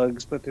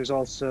thugs, but there's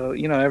also,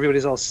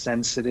 everybody's all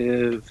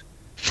sensitive.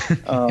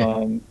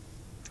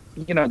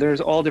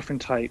 There's all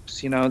different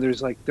types.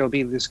 There's like, there'll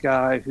be this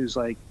guy who's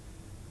like,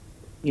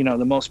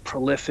 the most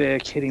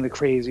prolific, hitting the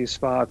craziest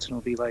spots, and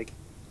it'll be like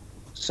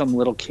some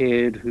little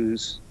kid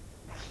who's,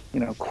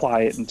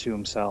 quiet and to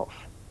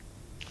himself.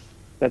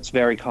 That's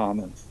very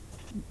common.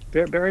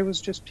 Barry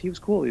was he was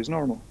cool. He was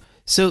normal.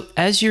 So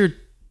as you're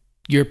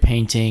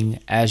painting,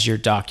 as you're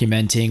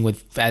documenting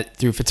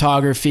through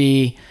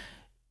photography,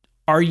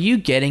 are you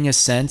getting a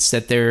sense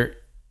that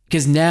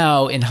because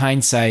now in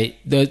hindsight,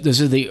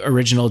 those are the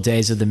original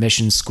days of the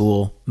mission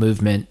school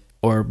movement,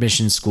 or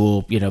mission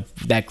school,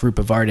 that group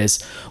of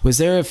artists. Was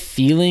there a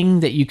feeling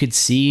that you could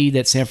see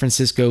that San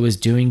Francisco was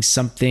doing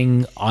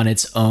something on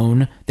its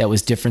own that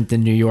was different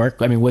than New York?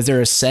 I mean, was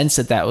there a sense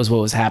that was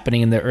what was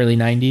happening in the early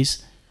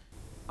 90s?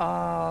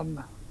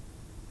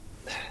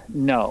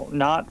 No,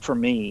 not for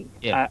me.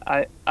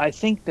 Yeah. I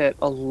think that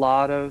a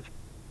lot of,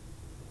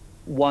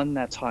 one,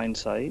 that's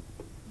hindsight,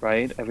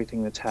 right?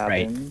 Everything that's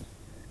happened. Right.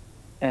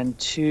 And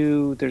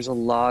two, there's a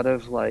lot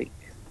of like,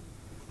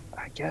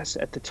 I guess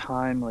at the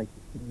time, like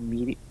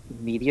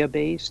media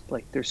based,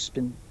 like there's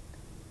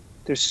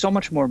so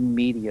much more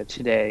media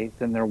today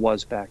than there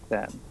was back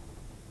then.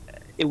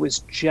 It was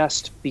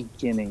just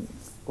beginning,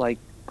 like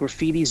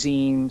graffiti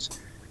zines.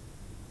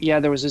 Yeah,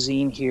 there was a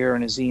zine here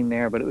and a zine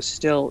there, but it was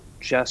still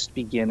just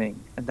beginning.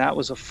 And that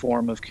was a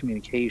form of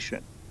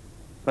communication.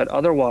 But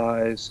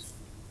otherwise,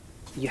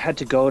 you had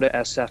to go to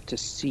SF to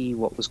see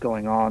what was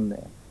going on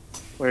there.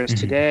 Whereas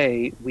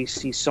today, we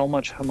see so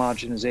much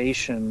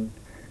homogenization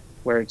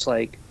where it's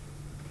like,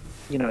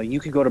 you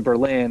could go to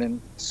Berlin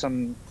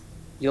and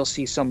you'll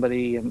see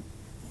somebody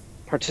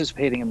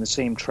participating in the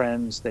same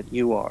trends that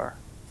you are.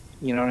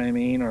 You know what I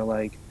mean? Or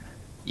like,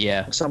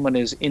 yeah, someone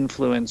is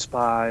influenced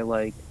by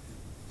like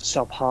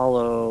Sao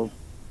Paulo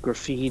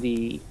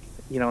graffiti,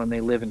 and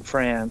they live in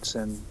France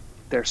and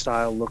their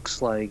style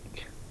looks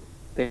like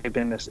they've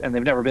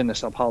never been to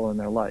Sao Paulo in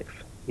their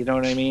life. You know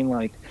what I mean?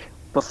 Like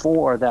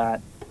before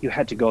that, you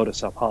had to go to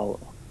Sao Paulo.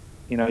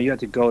 You had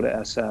to go to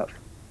SF.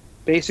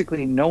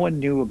 Basically, no one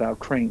knew about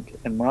KRINK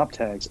and mop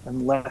tags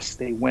unless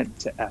they went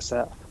to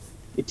SF.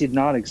 It did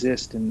not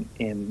exist in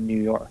New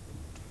York.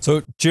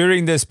 So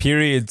during this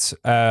period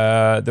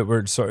that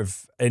we're sort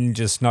of in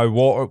just now,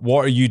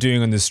 what are you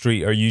doing on the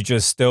street? Are you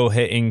just still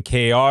hitting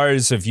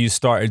KRs? Have you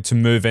started to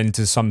move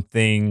into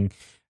something?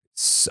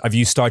 Have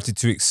you started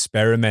to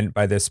experiment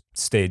by this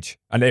stage?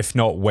 And if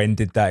not, when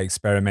did that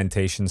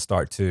experimentation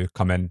start to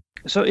come in?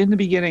 So in the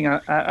beginning,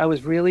 I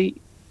was really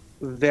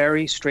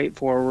very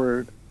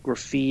straightforward,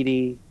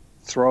 graffiti,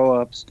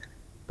 throw-ups,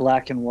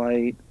 black and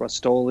white,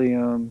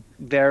 Rust-Oleum,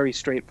 very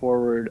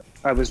straightforward.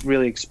 I was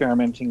really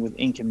experimenting with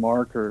ink and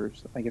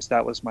markers. I guess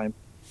that was my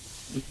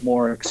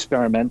more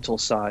experimental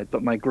side,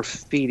 but my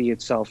graffiti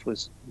itself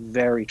was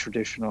very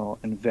traditional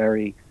and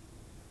very,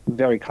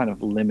 very kind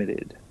of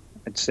limited.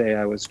 I'd say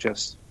I was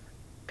just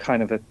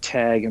kind of a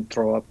tag and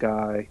throw-up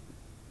guy,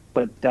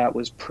 but that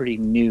was pretty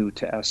new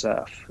to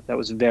SF. That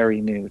was very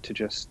new to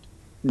just,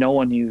 no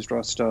one used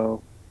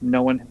Rusto.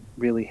 No one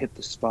really hit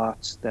the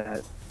spots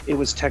that, it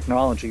was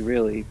technology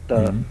really.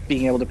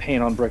 Being able to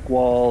paint on brick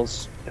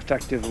walls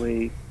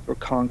effectively or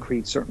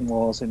concrete certain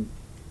walls in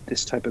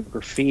this type of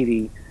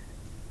graffiti.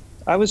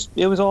 It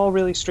was all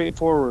really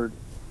straightforward.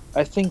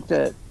 I think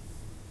that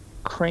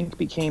KRINK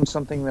became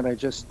something that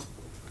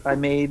I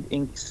made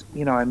inks,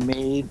 I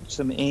made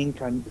some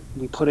ink,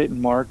 we put it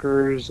in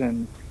markers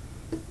and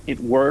it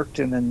worked,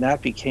 and then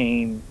that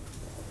became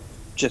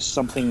just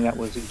something that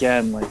was,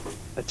 again, like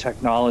a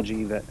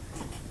technology that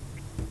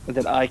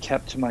I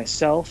kept to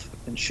myself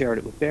and shared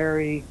it with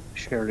Barry,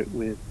 shared it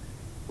with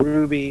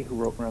Ruby, who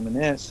wrote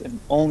Reminisce, and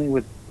only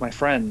with my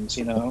friends,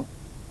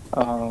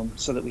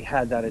 so that we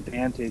had that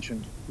advantage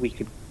and we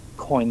could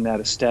coin that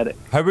aesthetic.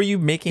 How were you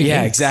making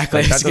Yeah, inks?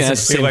 exactly. Like, that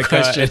doesn't feel like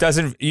question. it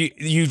doesn't.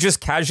 You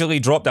just casually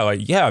drop that,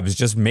 like, yeah, I was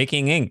just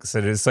making inks,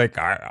 and it's like,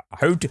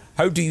 how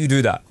do you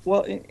do that?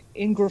 Well,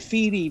 in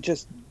graffiti,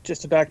 just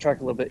to backtrack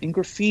a little bit, in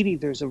graffiti,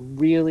 there's a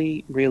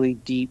really, really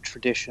deep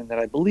tradition that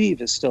I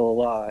believe is still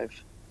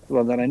alive.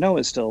 Well, that I know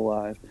is still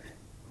alive,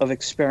 of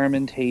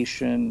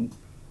experimentation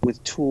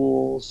with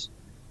tools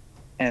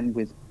and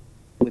with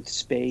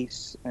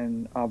space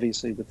and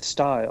obviously with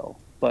style.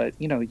 But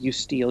you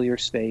steal your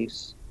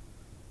space.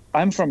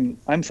 I'm from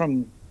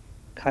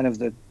kind of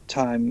the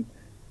time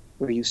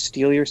where you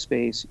steal your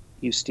space,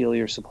 you steal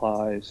your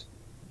supplies,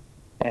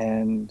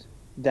 and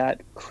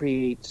that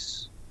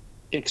creates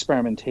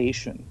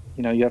experimentation.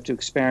 You have to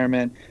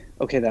experiment.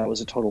 Okay, that was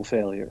a total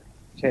failure.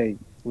 Okay,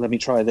 let me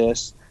try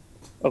this.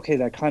 Okay,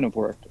 that kind of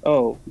worked.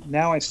 Oh,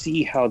 now I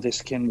see how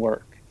this can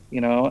work,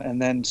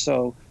 and then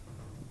so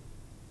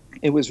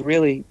it was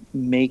really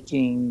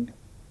making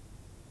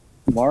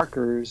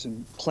markers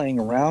and playing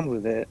around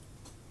with it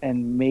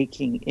and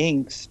making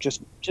inks,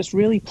 just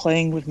really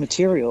playing with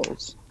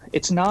materials.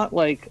 It's not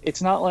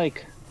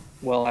like,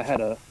 well, I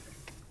had a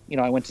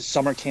I went to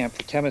summer camp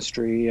for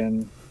chemistry,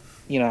 and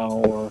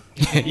or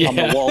Yeah.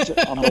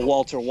 I'm the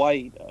Walter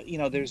White.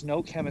 There's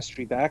no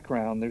chemistry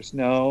background. There's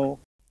no.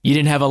 You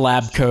didn't have a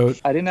lab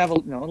coat. I didn't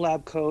have no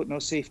lab coat, no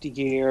safety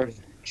gear.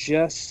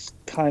 Just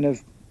kind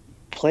of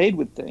played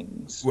with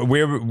things.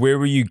 Where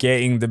were you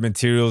getting the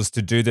materials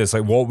to do this?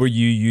 Like, what were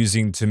you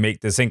using to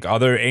make this ink?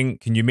 Other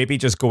ink? Can you maybe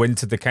just go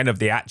into the kind of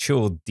the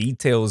actual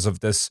details of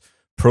this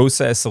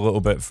process a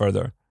little bit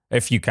further,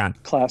 if you can?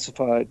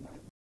 Classified.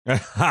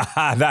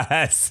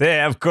 That's it.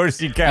 Of course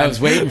you can. I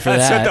was waiting for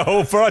That's that. what the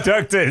whole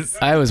product is.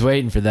 I was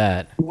waiting for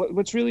that.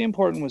 What's really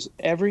important was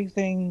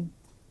everything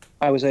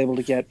I was able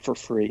to get for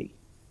free.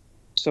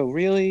 So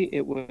really,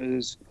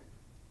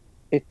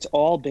 it's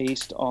all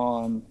based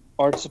on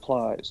art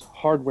supplies,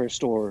 hardware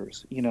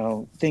stores,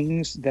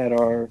 things that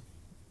are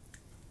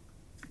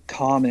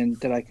common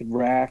that I could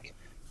rack,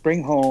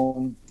 bring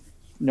home,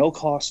 no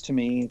cost to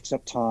me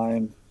except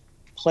time,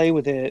 play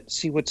with it,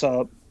 see what's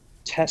up,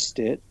 test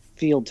it,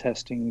 field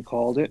testing we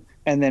called it,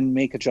 and then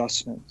make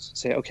adjustments.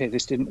 Say, okay,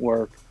 this didn't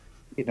work.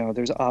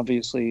 There's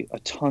obviously a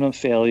ton of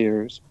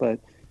failures, but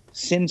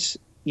since,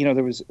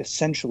 there was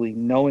essentially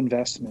no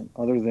investment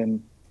other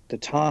than the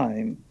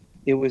time,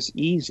 it was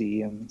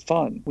easy and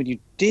fun. When you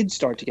did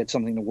start to get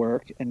something to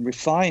work and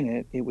refine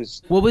it, it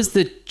was... What was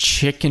the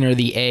chicken or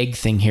the egg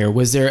thing here?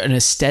 Was there an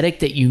aesthetic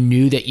that you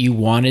knew that you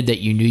wanted that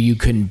you knew you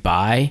couldn't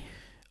buy?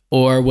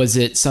 Or was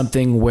it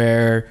something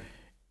where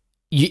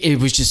it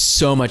was just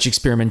so much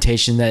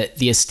experimentation that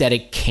the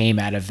aesthetic came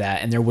out of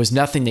that and there was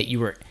nothing that you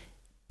were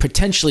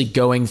potentially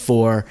going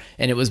for,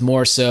 and it was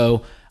more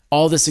so,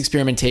 all this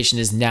experimentation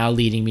is now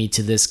leading me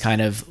to this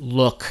kind of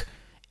look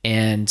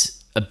and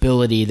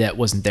ability that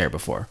wasn't there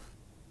before?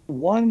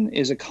 One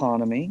is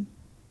economy.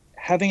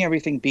 Having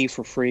everything be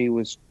for free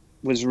was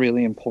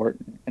really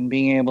important, and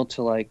being able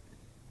to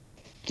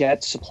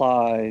get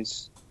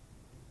supplies,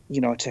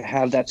 to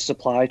have that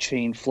supply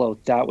chain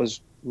float, that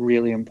was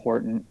really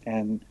important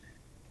and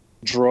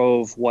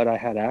drove what I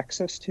had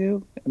access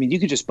to. I mean, you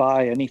could just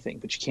buy anything,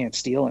 but you can't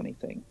steal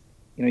anything.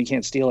 You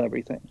can't steal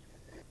everything.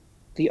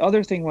 The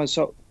other thing was,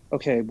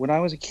 when I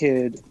was a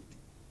kid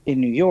in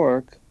New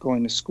York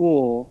going to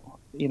school,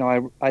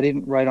 I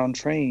didn't ride on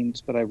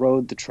trains, but I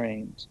rode the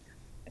trains,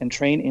 and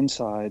train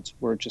insides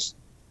were just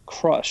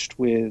crushed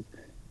with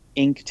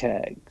ink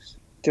tags.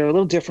 They're a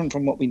little different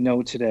from what we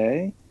know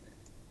today,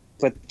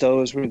 but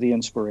those were the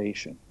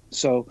inspiration.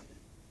 So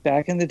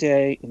back in the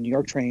day in New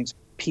York trains,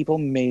 people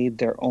made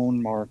their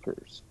own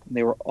markers.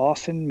 They were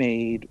often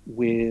made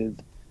with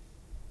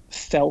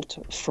felt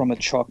from a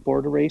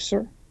chalkboard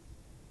eraser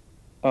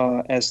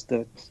as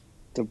the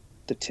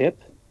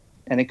tip.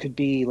 And it could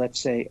be, let's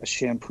say, a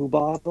shampoo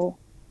bottle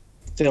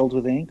filled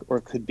with ink, or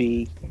it could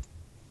be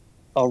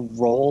a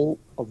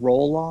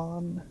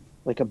roll-on,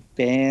 like a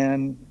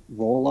ban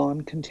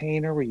roll-on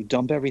container where you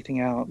dump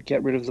everything out,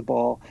 get rid of the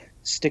ball,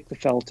 stick the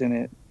felt in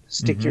it,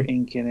 stick your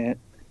ink in it.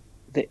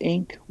 The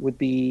ink would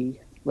be,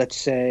 let's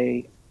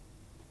say,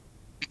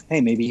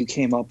 hey, maybe you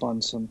came up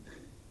on some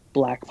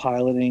black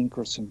Pilot ink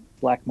or some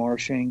black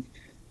marsh ink.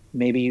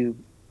 Maybe you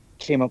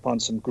came up on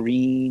some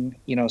green,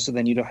 so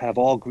then you'd have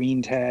all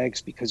green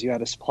tags because you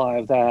had a supply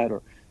of that,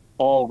 or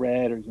all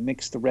red, or you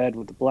mixed the red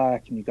with the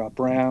black and you got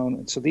brown.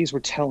 And so these were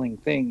telling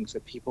things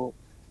that people,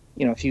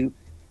 if you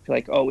feel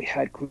like, oh, we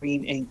had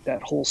green ink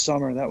that whole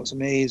summer, that was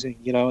amazing,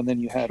 and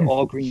then you had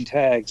all green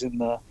tags in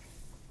the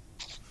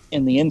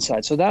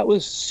inside. So that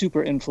was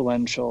super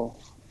influential,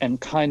 and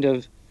kind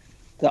of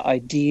the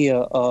idea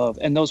of,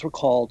 and those were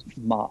called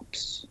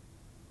mops.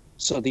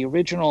 So the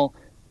original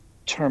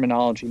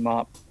terminology,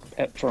 mop,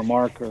 for a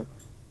marker,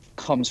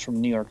 comes from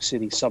New York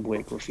City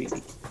subway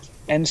graffiti.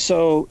 And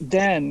so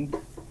then,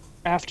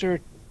 after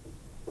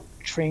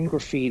train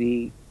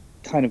graffiti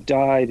kind of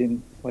died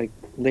in late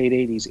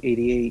 80s,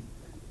 88,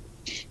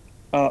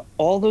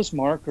 all those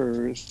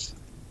markers,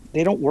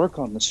 they don't work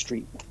on the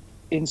street.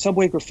 In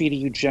subway graffiti,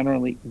 you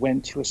generally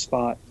went to a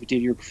spot, you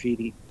did your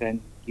graffiti,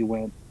 then you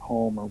went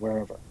home or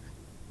wherever.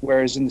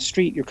 Whereas in the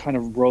street, you're kind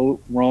of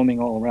roaming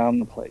all around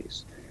the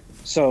place.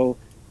 So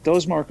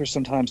those markers,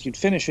 sometimes you'd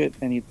finish it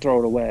and you'd throw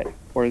it away,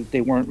 or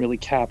they weren't really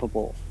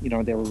cappable.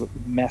 They were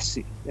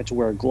messy. You had to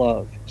wear a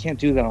glove. You can't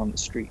do that on the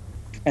street.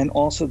 And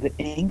also the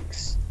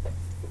inks,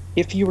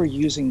 if you were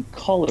using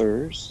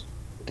colors,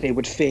 they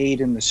would fade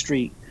in the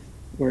street,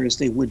 whereas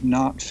they would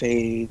not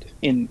fade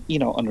in,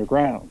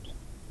 underground.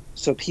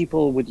 So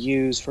people would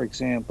use, for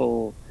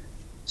example,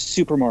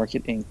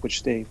 supermarket ink,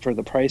 which for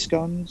the price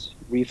guns,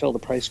 refill the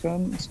price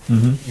guns.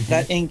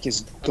 That ink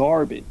is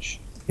garbage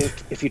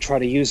if you try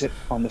to use it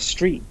on the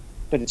street,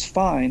 but it's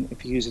fine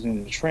if you use it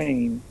in a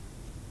train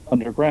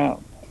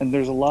underground. And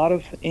there's a lot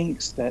of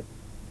inks that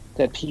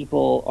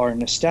people are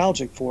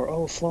nostalgic for.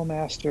 Oh,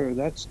 Flowmaster,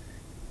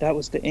 that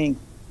was the ink,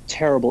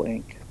 terrible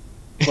ink.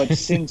 But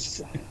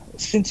since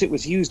it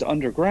was used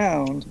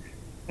underground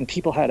and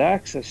people had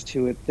access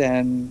to it,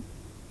 then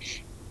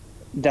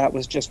that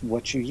was just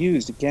what you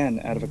used,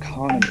 again, out of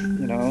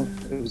economy.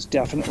 It was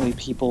definitely,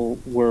 people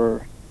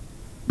were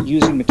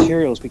using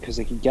materials because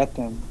they could get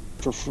them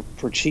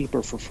for cheap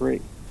or for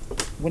free.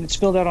 when it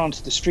spilled out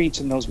onto the streets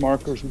and those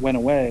markers went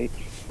away,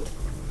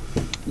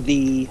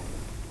 the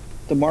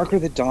marker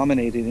that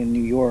dominated in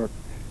New York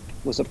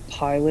was a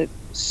Pilot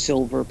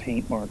silver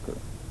paint marker.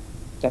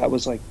 That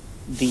was like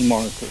the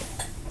marker.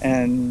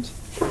 And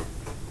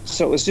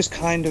so it was just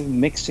kind of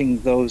mixing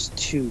those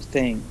two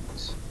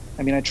things.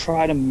 I mean, I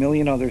tried a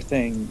million other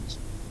things,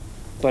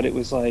 but it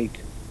was like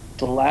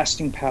the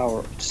lasting power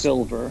of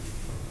silver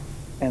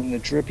and the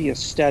drippy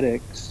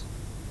aesthetics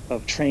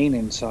of train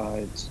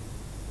insides.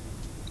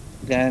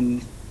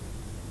 Then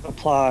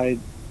applied,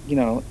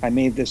 I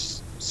made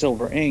this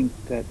silver ink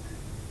that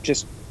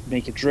just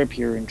make it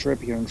drippier and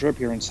drippier and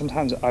drippier. And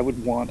sometimes I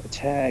would want a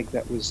tag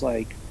that was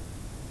like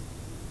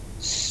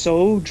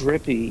so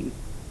drippy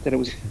that it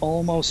was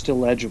almost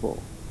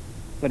illegible,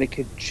 but it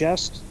could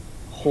just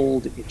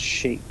hold its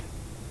shape.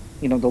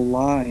 The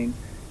line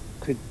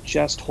could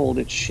just hold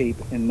its shape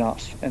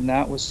enough. And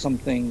that was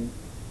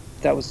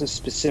the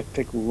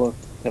specific look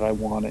that I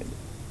wanted.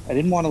 I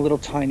didn't want a little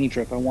tiny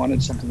drip. I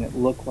wanted something that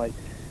looked like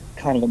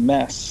kind of a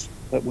mess,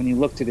 but when you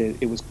looked at it,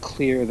 it was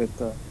clear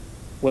that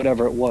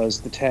whatever it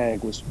was, the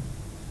tag was,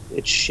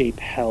 its shape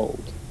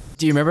held.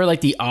 Do you remember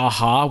like the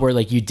aha where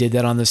like you did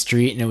that on the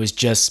street and it was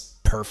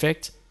just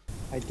perfect?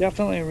 I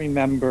definitely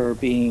remember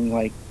being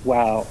like,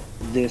 wow,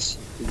 this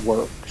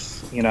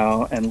works,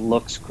 and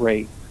looks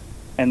great.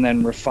 And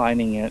then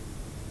refining it,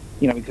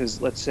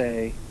 because let's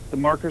say the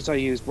markers I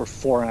used were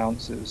 4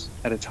 ounces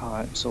at a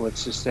time. So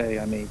let's just say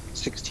I made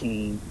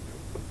 16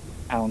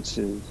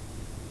 ounces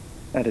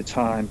at a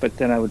time, but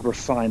then I would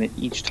refine it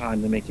each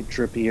time to make it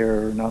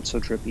drippier or not so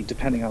drippy,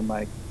 depending on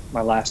my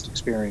last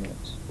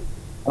experience.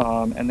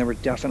 And there were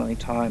definitely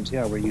times,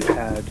 where you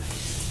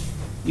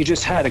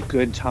just had a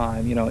good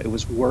time, it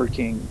was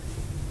working.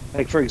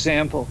 Like, for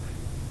example,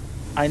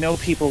 I know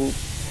people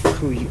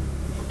who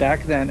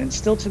back then, and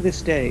still to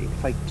this day,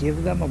 if I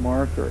give them a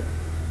marker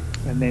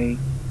and they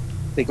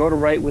go to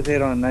write with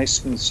it on a nice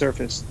smooth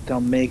surface,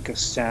 they'll make a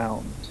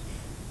sound.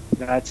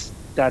 That's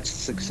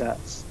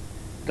success.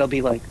 They'll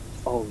be like,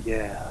 oh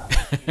yeah.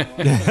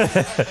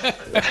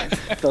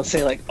 They'll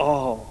say like,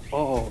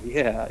 oh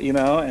yeah,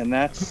 and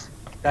that's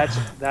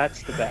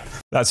the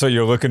best. That's what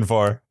you're looking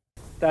for.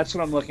 That's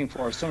what I'm looking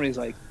for. Somebody's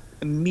like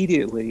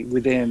immediately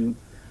within,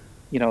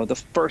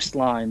 the first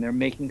line, they're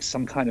making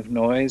some kind of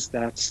noise.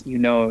 That's,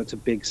 it's a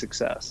big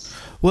success.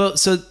 Well,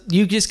 so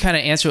you just kind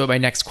of answered what my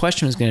next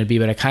question was going to be,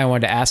 but I kind of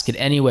wanted to ask it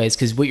anyways,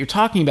 because what you're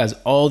talking about is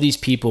all these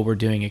people were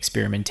doing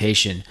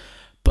experimentation,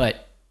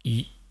 but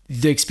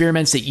the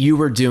experiments that you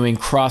were doing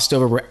crossed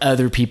over where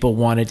other people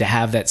wanted to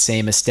have that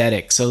same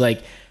aesthetic. So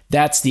like,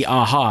 that's the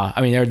aha.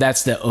 I mean,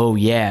 that's the, oh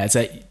yeah, it's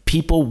that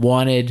people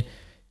wanted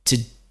to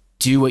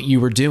do what you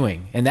were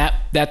doing. And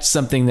that's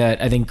something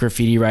that I think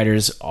graffiti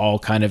writers all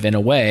kind of, in a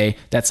way,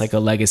 that's like a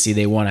legacy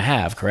they want to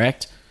have,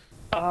 correct?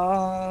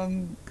 I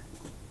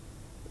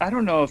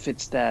don't know if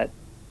it's that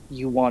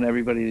you want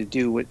everybody to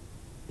do what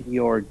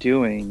you're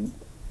doing.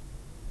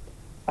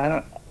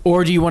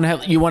 Or do you want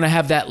to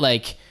have that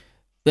like,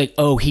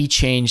 oh, he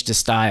changed a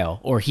style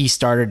or he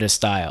started a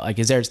style? Like,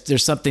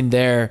 there's something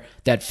there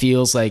that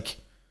feels like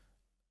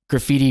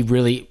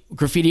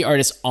graffiti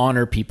artists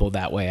honor people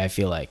that way, I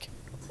feel like.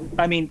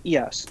 I mean,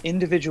 yes,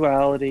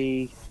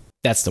 individuality.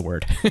 That's the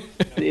word.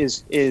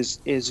 is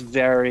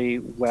very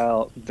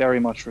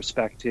much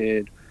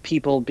respected.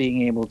 People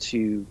being able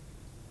to,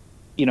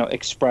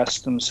 express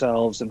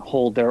themselves and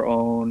hold their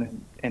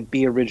own and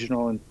be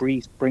original and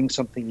bring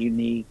something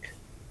unique.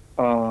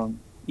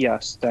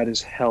 Yes, that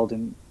is held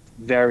in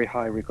very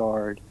high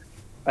regard.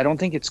 I don't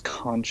think it's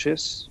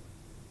conscious.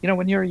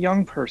 When you're a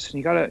young person,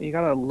 you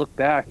gotta look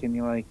back and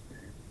you're like,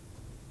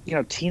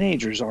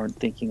 teenagers aren't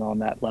thinking on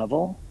that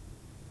level.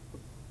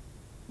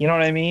 You know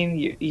what I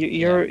mean?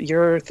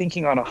 You're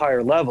thinking on a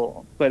higher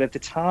level, but at the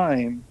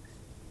time,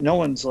 no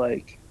one's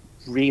like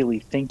really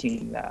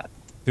thinking that.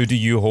 Who do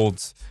you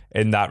hold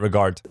in that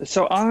regard?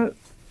 So I'm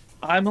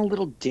a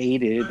little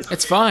dated.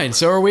 It's fine.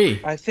 So are we.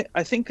 I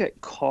think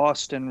that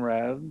Cost and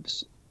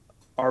Revs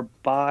are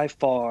by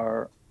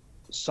far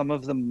some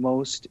of the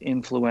most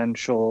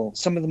influential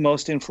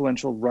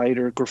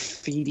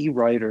graffiti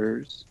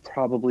writers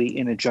probably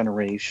in a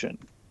generation.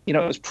 It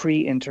was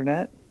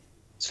pre-internet.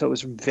 So it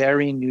was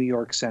very New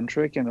York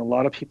centric, and a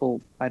lot of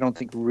people, I don't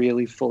think,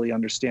 really fully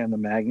understand the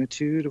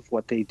magnitude of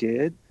what they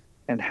did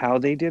and how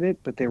they did it,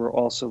 but they were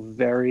also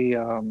very,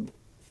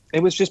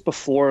 it was just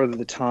before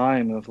the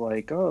time of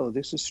like, oh,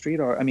 this is street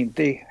art. I mean,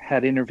 they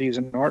had interviews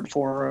in an art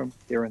forum,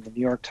 they were in the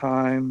New York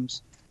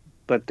Times,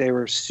 but they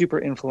were super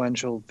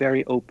influential,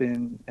 very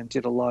open, and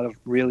did a lot of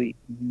really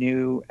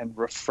new and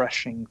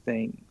refreshing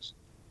things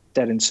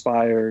that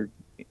inspired,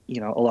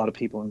 a lot of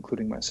people,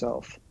 including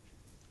myself.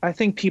 I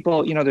think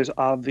people, there's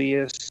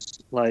obvious,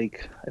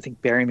 like, I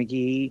think Barry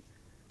McGee,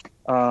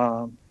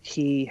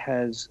 he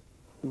has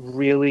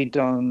really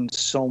done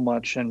so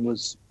much and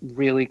was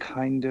really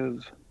kind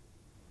of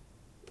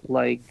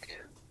like,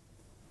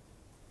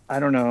 I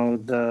don't know,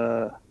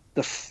 the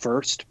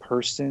first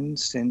person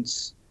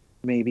since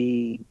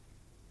maybe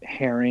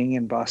Herring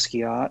and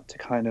Basquiat to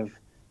kind of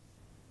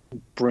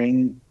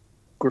bring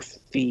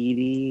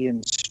graffiti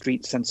and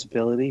street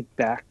sensibility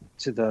back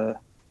to the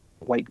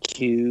white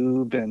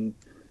cube and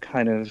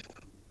kind of,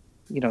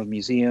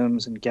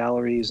 museums and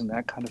galleries and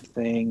that kind of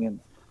thing,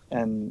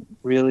 and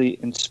really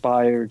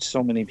inspired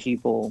so many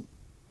people.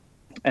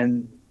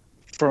 And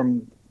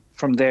from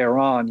there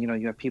on,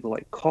 you have people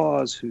like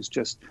KAWS, who's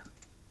just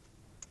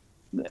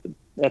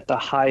at the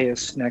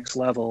highest next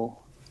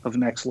level of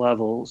next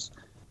levels.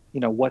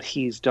 What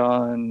he's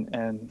done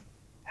and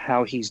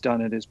how he's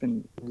done it has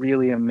been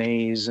really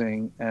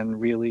amazing, and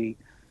really,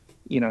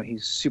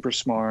 he's super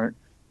smart,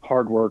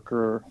 hard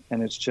worker,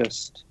 and it's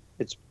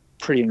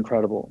pretty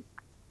incredible.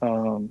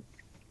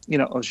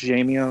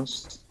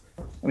 Gemeos.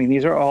 I mean,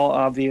 these are all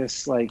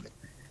obvious,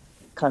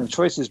 kind of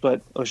choices,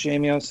 but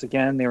Gemeos,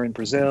 again, they're in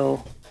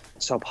Brazil,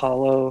 Sao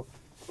Paulo.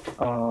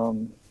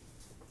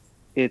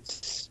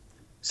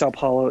 Sao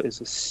Paulo is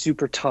a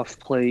super tough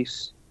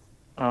place.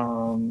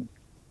 And,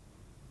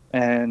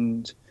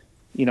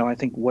 I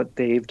think what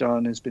they've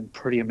done has been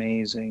pretty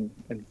amazing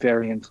and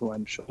very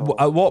influential.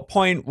 At what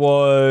point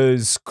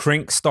was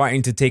KRINK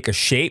starting to take a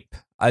shape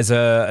as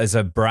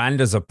a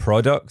brand, as a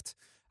product?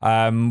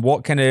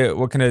 What kind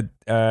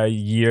of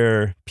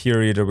year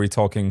period are we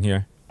talking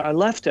here? I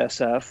left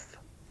SF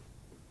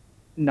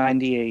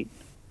 98.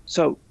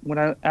 So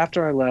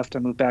after I left, I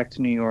moved back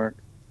to New York,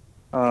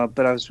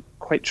 but I was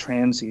quite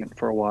transient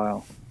for a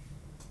while.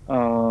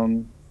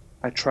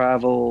 I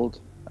traveled,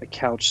 I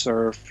couch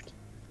surfed.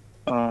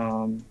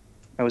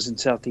 I was in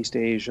Southeast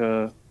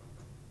Asia,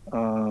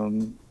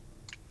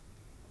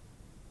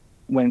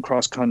 went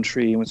cross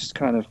country, and was just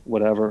kind of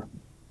whatever.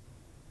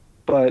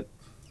 But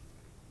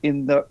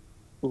in the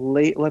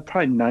late,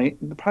 probably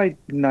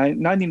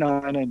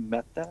 99, I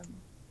met them.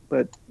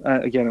 But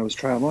again, I was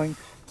traveling.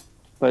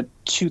 But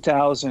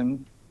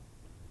 2000,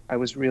 I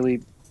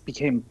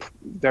became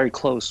very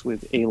close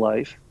with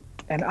ALIFE.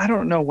 And I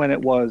don't know when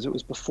it was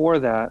before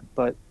that,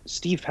 but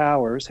Steve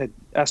Powers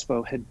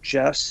ESPO had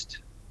just,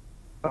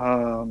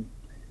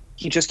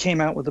 he just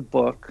came out with a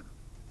book,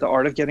 The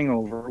Art of Getting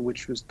Over,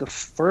 which was the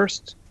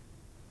first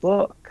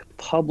book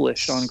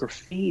published on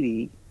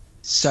graffiti.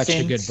 Such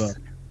a good book.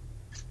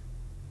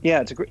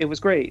 Yeah, it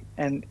was great.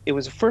 And it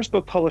was the first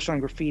book published on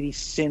graffiti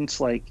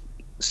since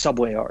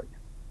Subway Art.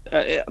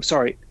 By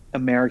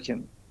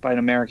an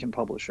American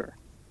publisher.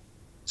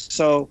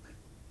 So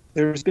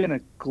there's been a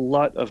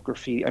glut of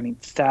graffiti,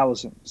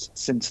 thousands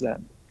since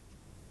then.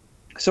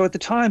 So at the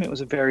time, it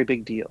was a very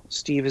big deal.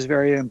 Steve is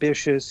very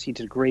ambitious. He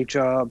did a great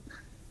job.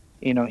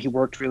 He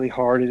worked really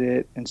hard at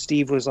it. And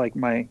Steve was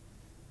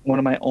one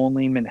of my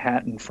only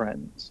Manhattan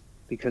friends,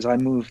 because I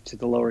moved to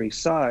the Lower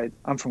East Side.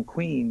 I'm from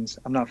Queens.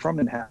 I'm not from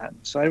Manhattan.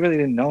 So I really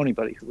didn't know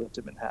anybody who lived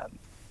in Manhattan,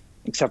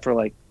 except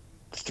for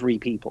 3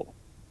 people,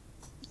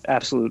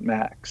 absolute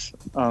max.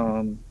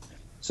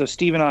 So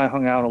Steve and I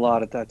hung out a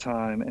lot at that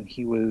time, and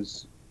he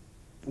was,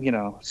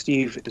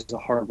 Steve is a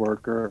hard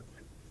worker,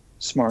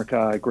 smart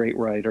guy, great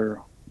writer,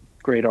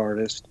 great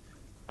artist.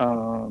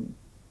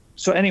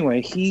 So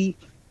anyway,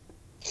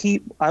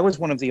 I was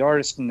one of the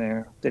artists in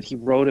there that he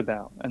wrote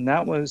about, and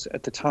that was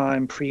at the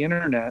time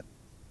pre-internet.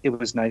 It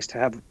was nice to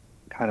have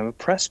kind of a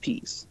press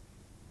piece,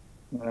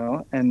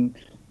 and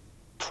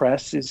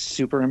press is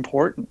super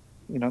important.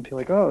 People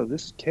like, oh,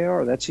 this is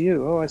KR, that's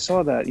you. Oh, I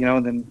saw that,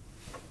 and then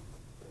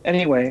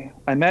anyway,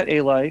 I met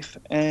ALIFE,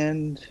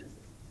 and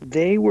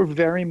they were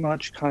very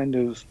much kind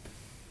of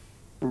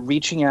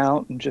reaching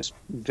out and just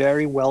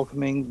very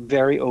welcoming,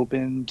 very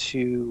open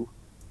to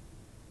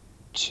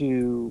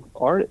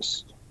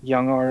artists,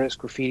 young artists,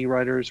 graffiti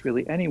writers,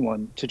 really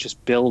anyone to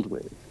just build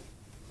with.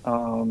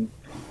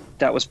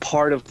 That was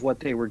part of what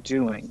they were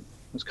doing,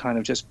 was kind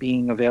of just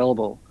being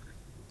available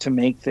to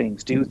make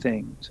things, do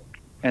things.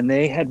 And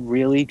they had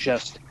really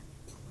just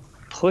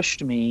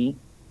pushed me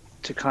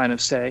to kind of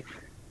say,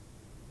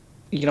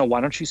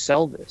 why don't you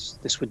sell this?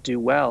 This would do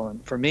well.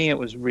 And for me, it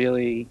was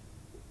really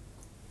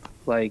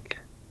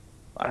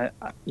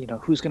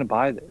who's going to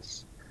buy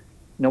this?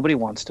 Nobody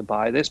wants to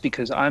buy this,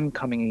 because I'm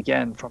coming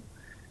again from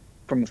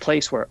a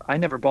place where I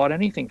never bought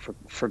anything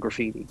for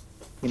graffiti.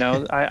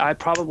 I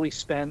probably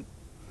probably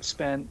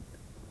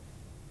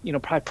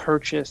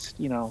purchased,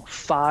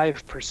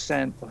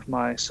 5% of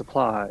my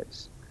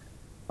supplies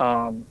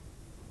in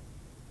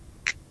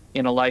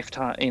a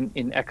lifetime,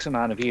 in X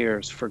amount of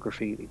years for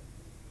graffiti.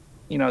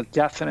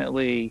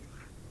 Definitely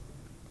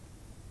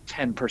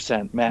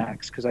 10%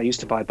 max, because I used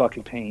to buy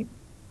bucket paint.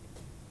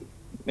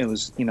 It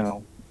was,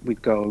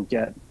 we'd go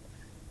get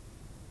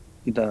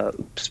the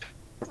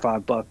for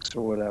 $5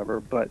 or whatever,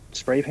 but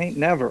spray paint,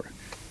 never.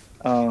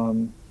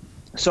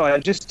 So I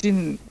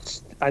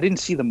didn't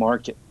see the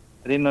market.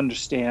 I didn't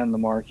understand the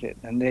market.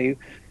 And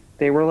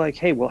they were like,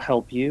 hey, we'll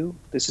help you.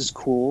 This is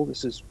cool.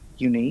 This is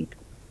unique.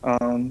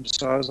 So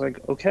I was like,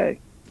 okay,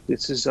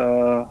 this is,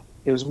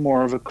 it was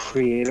more of a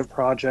creative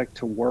project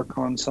to work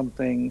on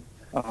something.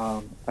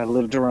 I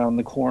lived around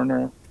the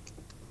corner,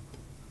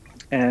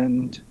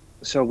 and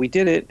so we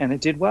did it, and it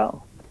did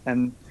well,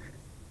 and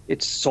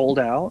it sold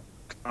out.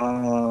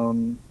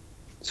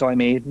 So I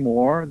made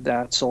more.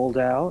 That sold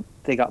out.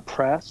 They got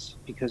press,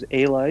 because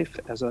ALIFE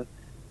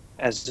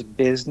as a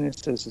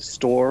business, as a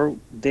store,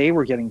 they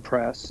were getting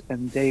press,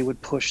 and they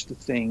would push the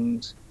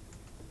things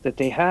that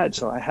they had.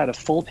 So I had a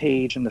full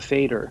page in the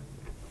Fader,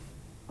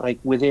 like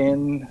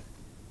within,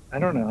 I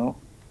don't know,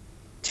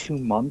 2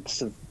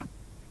 months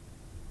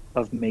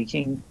of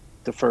making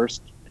the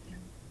first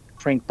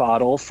KRINK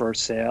bottle for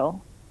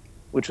sale,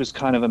 which was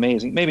kind of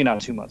amazing. Maybe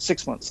not 2 months,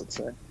 6 months, let's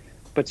say.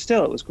 But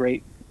still, it was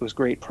great. It was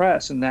great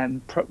press. And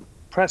then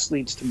press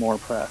leads to more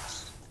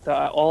press.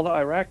 All the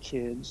IRAK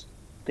kids,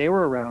 they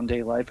were around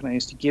ALIFE, and I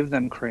used to give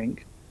them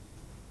KRINK.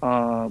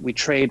 We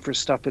trade for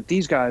stuff, but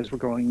these guys were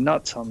going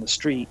nuts on the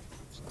street.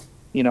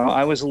 You know,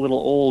 I was a little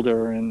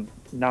older and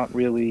not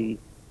really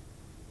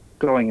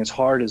going as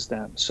hard as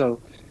them. So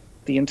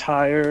the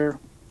entire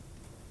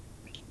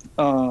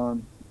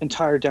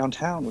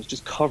downtown was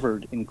just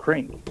covered in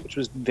KRINK,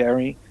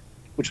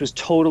 which was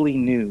totally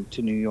new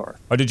to New York.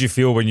 How did you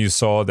feel when you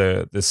saw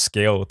the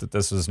scale that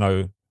this was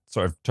now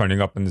sort of turning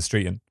up in the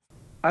street in?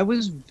 I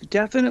was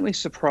definitely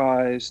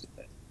surprised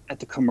at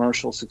the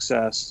commercial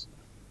success,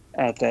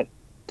 at that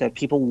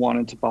people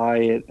wanted to buy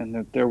it and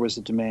that there was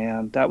a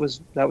demand. That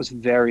was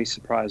very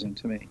surprising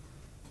to me.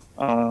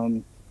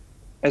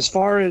 As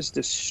far as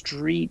the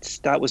streets,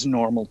 that was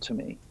normal to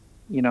me.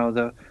 You know,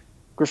 the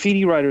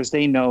graffiti writers,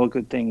 they know a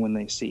good thing when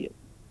they see it,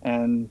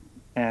 and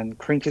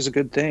KRINK is a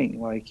good thing.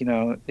 Like, you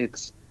know,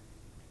 it's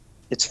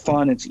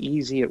fun, it's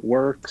easy, it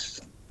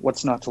works.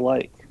 What's not to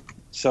like?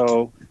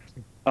 So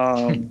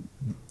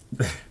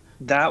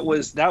that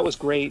was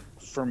great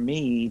for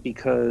me,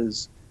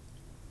 because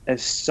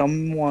as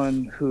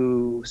someone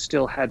who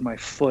still had my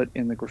foot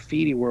in the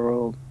graffiti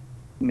world,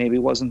 maybe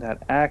wasn't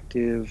that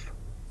active,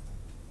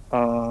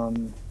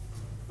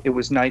 it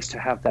was nice to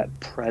have that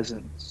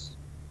presence.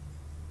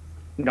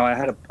 You know, I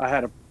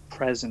had a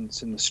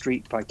presence in the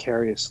street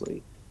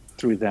vicariously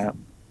through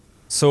them.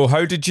 So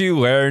how did you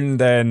learn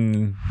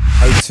then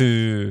how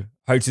to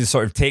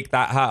sort of take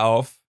that hat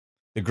off,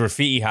 the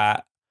graffiti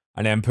hat,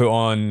 and then put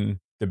on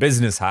the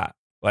business hat?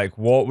 Like,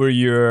 where were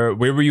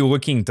you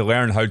looking to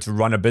learn how to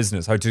run a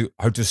business, how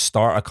to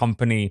start a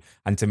company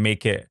and to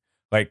make it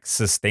like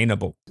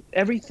sustainable?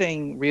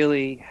 Everything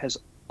really has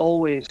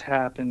always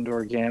happened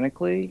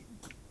organically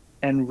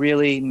and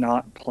really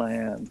not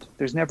planned.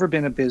 There's never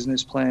been a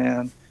business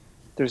plan.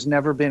 There's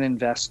never been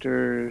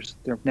investors.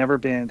 There's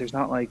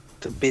not like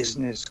the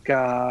business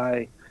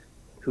guy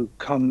who's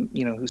some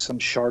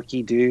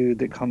sharky dude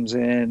that comes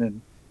in and,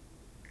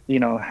 you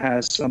know,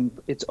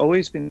 it's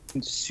always been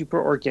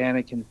super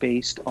organic and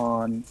based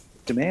on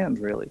demand,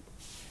 really.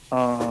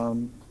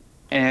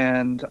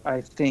 And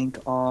I think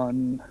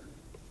on,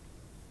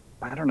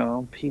 I don't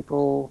know,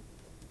 people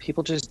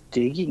just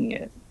digging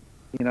it,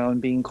 you know,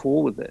 and being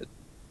cool with it.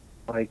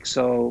 Like,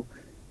 so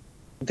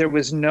there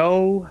was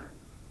no,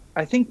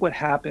 I think what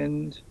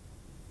happened,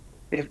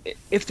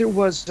 if there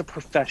was a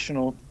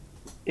professional,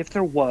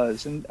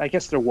 and I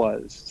guess there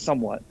was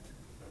somewhat,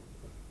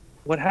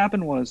 what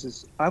happened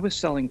was I was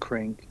selling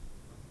KRINK,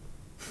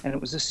 and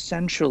it was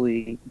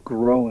essentially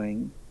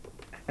growing,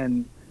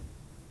 and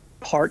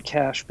part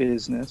cash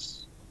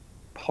business,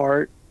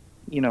 part,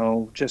 you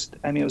know, just,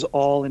 I mean, it was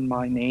all in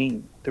my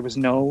name. There was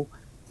no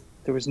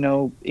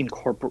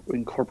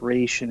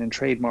incorporation and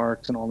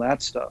trademarks and all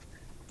that stuff.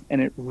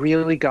 And it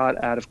really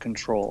got out of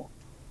control.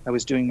 I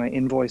was doing my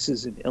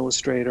invoices in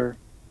Illustrator.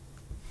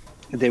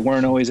 They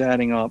weren't always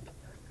adding up.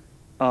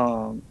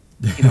 You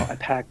know, I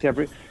packed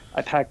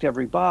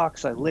every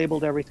box. I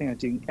labeled everything. I was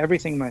doing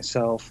everything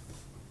myself.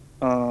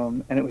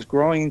 And it was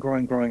growing and growing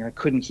and growing. I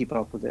couldn't keep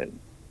up with it.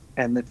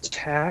 And the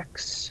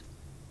tax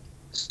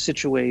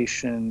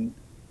situation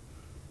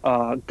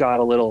got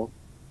a little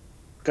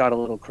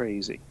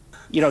crazy.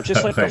 You know,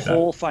 just like the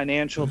whole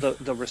financial,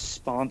 the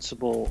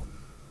responsible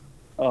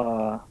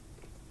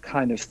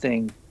kind of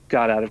thing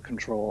got out of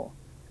control.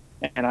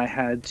 And I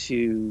had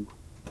to,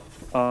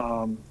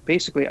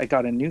 basically, I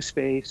got a new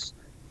space.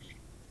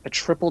 I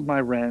tripled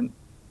my rent,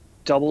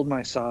 doubled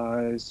my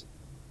size,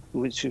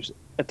 which was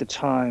at the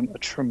time a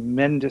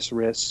tremendous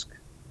risk,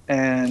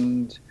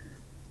 and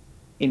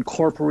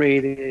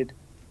incorporated,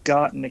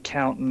 got an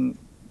accountant,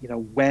 you know,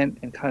 went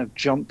and kind of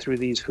jumped through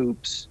these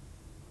hoops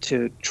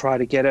to try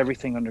to get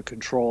everything under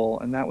control.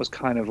 And that was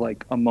kind of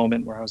like a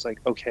moment where I was like,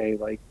 okay,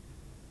 like,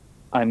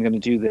 I'm going to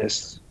do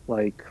this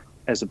like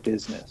as a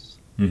business.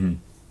 Mm-hmm.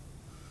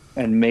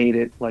 And made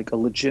it like a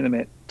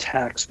legitimate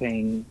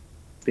tax-paying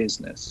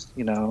business,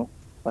 you know,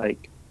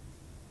 like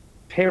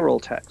payroll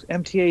tax,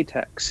 MTA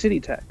tax, city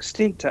tax,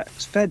 state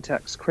tax, Fed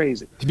tax,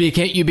 crazy.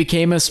 You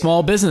became a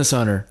small business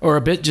owner, or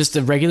just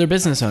a regular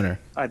business owner.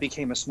 I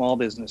became a small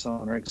business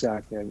owner,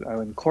 exactly. I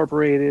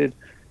incorporated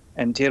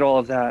and did all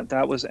of that.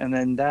 And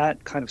then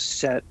that kind of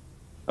set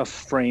a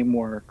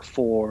framework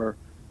for,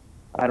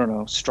 I don't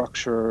know,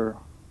 structure,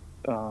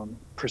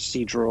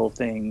 procedural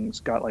things,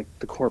 got like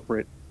the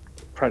corporate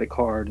credit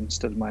card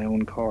instead of my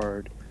own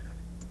card,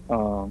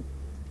 and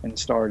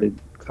started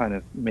kind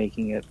of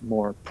making it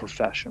more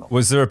professional.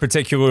 Was there a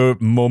particular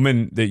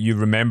moment that you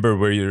remember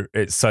where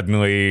it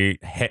suddenly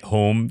hit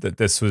home that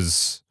this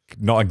was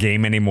not a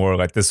game anymore,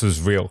 like this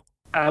was real?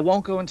 I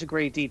won't go into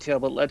great detail,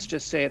 but let's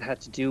just say it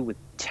had to do with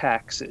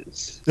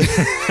taxes.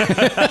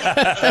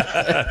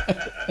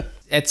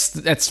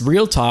 That's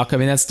real talk. I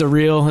mean, that's the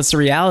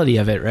reality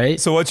of it, right?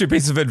 So what's your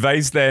piece of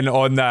advice then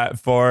on that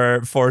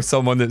for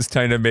someone that's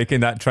kind of making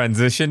that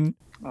transition?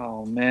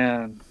 Oh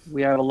man,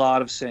 we have a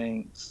lot of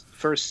sayings.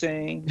 First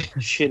saying,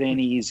 shit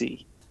ain't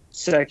easy.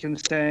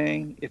 Second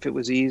saying, if it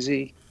was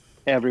easy,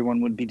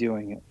 everyone would be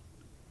doing it.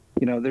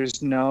 You know,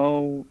 there's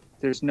no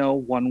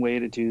one way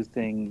to do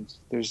things.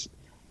 There's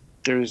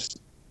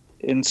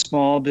in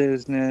small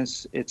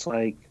business, it's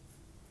like,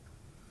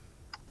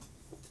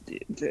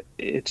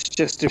 it's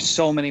just, there's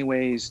so many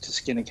ways to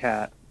skin a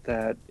cat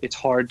that it's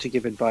hard to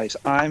give advice.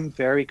 I'm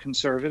very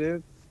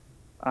conservative.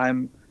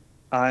 I'm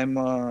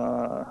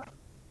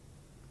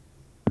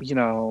you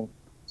know,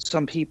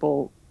 some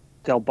people,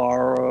 they'll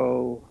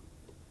borrow,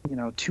 you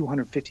know,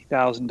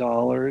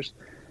 $250,000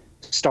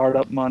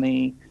 startup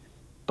money,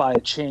 buy a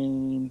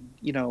chain,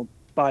 you know,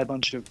 buy a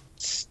bunch of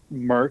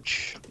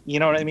merch, you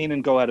know what I mean,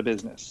 and go out of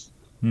business.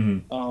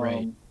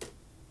 Right.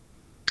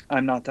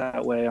 I'm not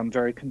that way. I'm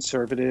very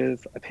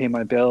conservative. I pay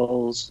my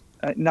bills.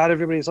 Not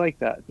everybody's like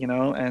that, you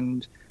know,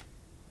 and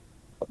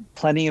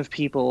plenty of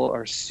people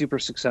are super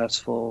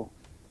successful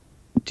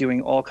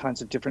doing all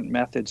kinds of different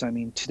methods. I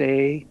mean,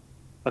 today,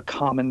 a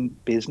common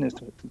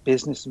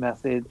business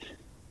method,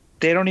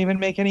 they don't even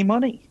make any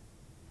money.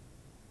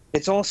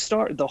 It's all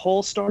the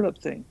whole startup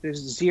thing. There's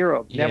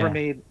zero. Never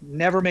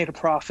made a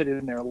profit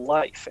in their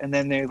life. And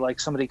then they like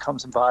somebody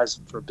comes and buys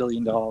them for $1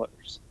 billion.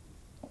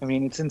 I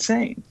mean, it's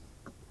insane.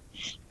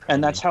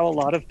 And that's how a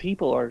lot of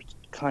people are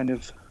kind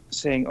of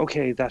saying,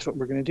 okay, that's what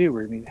we're going to do.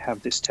 We're going to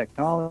have this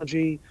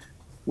technology.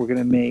 We're going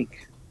to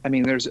make, I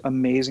mean, there's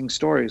amazing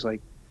stories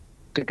like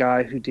the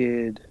guy who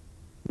did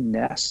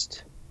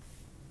Nest,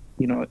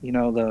 you know,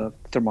 the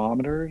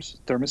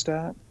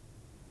thermostat.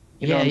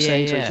 You know what I'm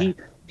saying? Yeah. So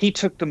he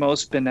took the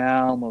most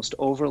banal, most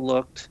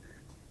overlooked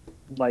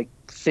like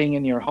thing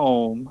in your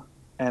home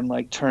and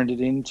like turned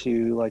it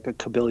into like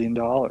 $1 billion.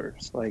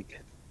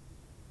 Like,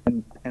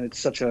 and it's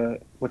such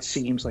what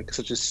seems like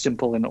such a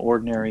simple and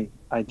ordinary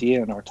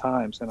idea in our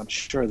times. And I'm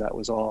sure that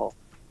was all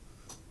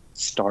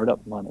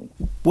startup money.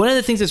 One of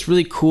the things that's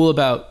really cool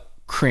about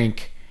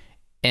KRINK,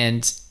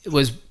 and it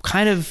was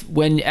kind of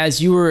when,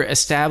 as you were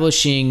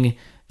establishing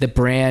the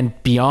brand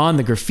beyond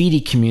the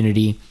graffiti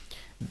community,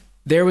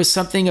 there was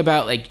something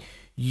about like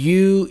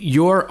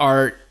your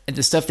art and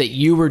the stuff that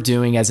you were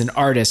doing as an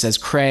artist, as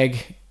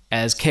Craig,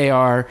 as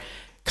KR,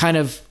 kind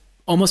of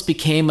almost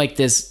became like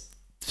this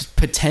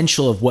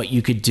potential of what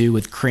you could do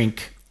with KRINK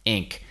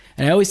Inc.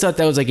 And I always thought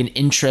that was like an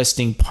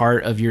interesting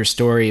part of your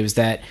story. It was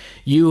that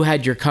you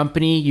had your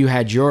company, you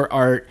had your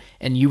art,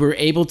 and you were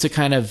able to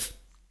kind of,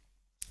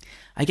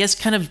 I guess,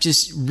 kind of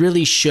just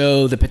really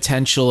show the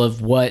potential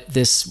of what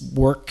this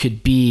work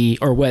could be,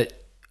 or what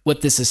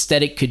this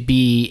aesthetic could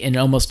be in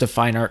almost a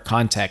fine art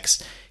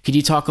context. Could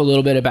you talk a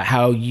little bit about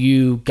how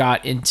you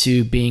got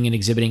into being an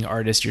exhibiting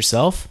artist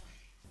yourself?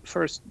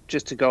 First,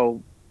 just to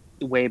go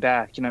way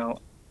back, you know,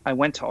 I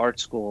went to art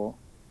school.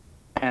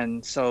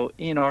 And so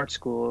in art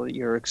school,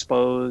 you're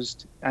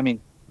exposed. I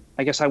mean,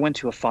 I guess I went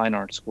to a fine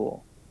art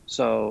school.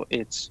 So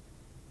it's,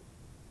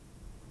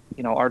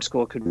 you know, art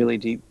school could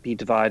really be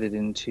divided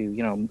into,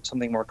 you know,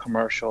 something more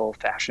commercial,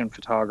 fashion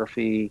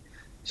photography,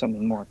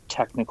 something more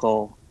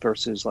technical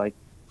versus like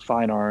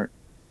fine art,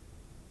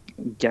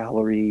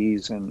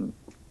 galleries and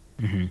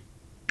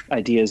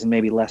ideas, and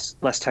maybe less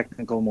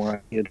technical,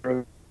 more idea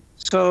driven.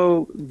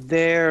 So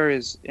there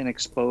is an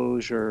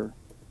exposure,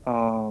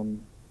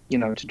 you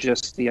know, to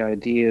just the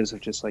ideas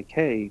of just like,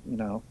 hey, you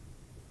know,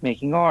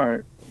 making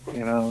art,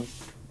 you know,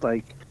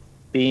 like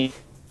being an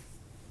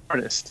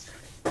artist.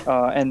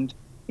 And,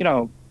 you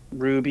know,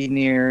 Ruby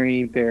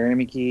Neary, Barry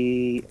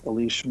McGee,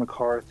 Alicia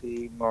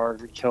McCarthy,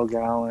 Margaret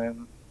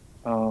Kilgallen,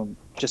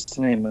 just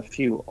to name a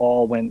few,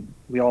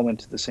 we all went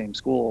to the same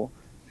school.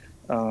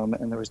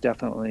 And there was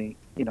definitely,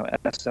 you know,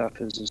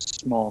 SF is a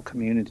small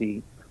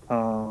community.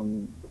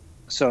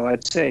 So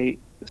I'd say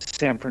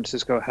San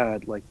Francisco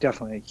had like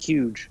definitely a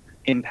huge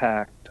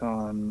impact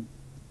on,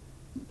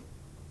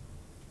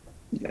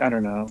 I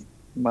don't know,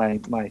 my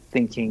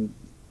thinking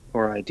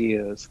or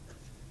ideas.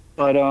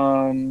 But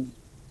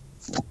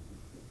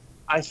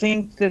I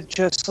think that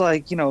just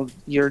like, you know,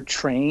 you're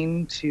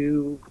trained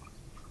to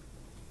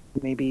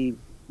maybe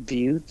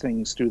view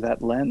things through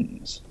that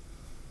lens.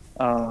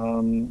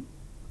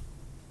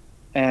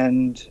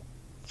 And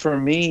for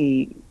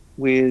me,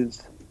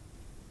 with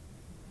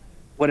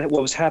what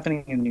was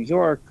happening in New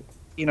York,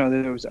 you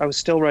know, I was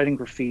still writing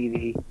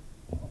graffiti.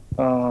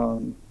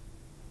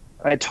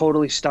 I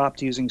totally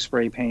stopped using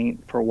spray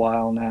paint for a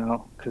while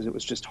now because it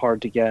was just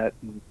hard to get,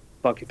 and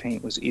bucket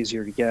paint was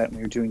easier to get, and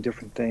we were doing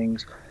different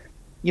things.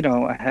 You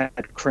know, I had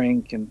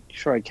KRINK, and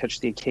sure, I'd catch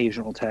the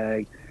occasional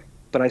tag,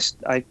 but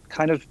I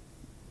kind of,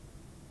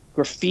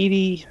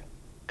 graffiti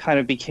kind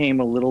of became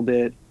a little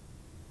bit,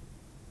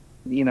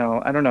 you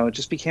know, I don't know, it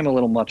just became a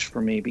little much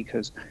for me,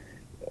 because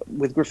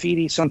with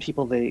graffiti, some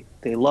people, they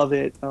love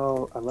it.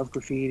 Oh, I love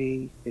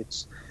graffiti.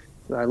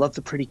 I love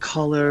the pretty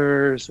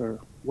colors, or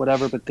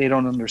whatever, but they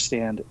don't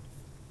understand it.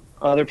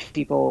 Other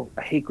people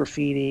hate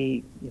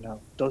graffiti, you know,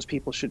 those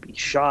people should be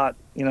shot,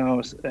 you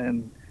know,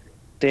 and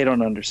they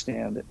don't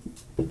understand it.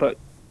 But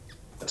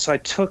so I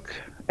took,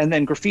 and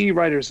then graffiti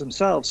writers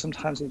themselves,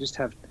 sometimes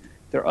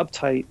they're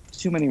uptight,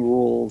 too many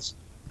rules.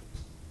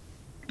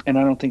 And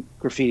I don't think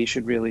graffiti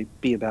should really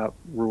be about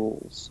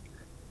rules.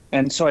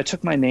 And so I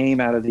took my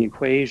name out of the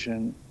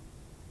equation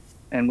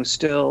and was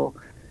still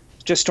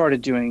just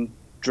started doing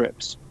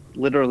drips,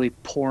 literally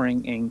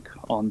pouring ink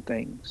on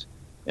things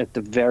at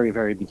the very,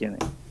 very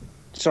beginning.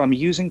 So I'm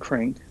using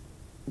KRINK,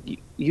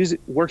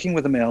 working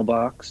with a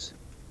mailbox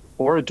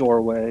or a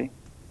doorway.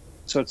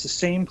 So it's the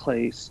same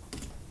place,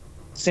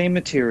 same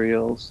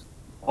materials,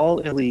 all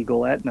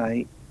illegal at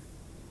night.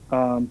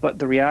 But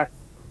the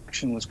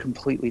reaction was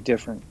completely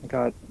different.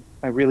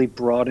 I really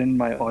broadened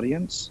my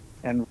audience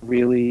and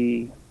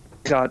really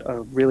got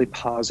a really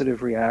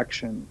positive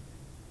reaction.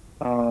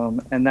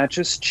 And that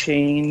just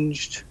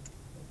changed,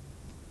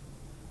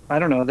 I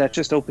don't know, that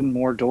just opened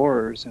more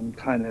doors and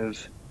kind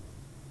of,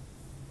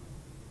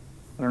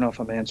 I don't know if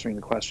I'm answering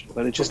the question,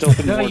 but it just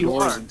opened more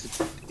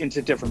doors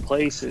into different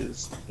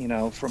places, you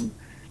know, from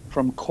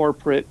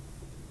corporate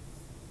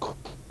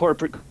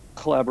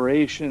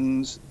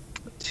collaborations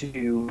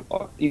to,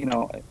 you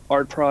know,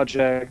 art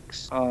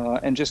projects,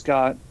 and just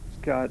got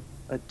a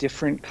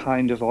different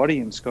kind of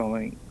audience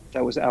going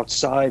that was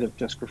outside of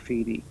just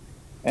graffiti.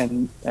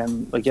 And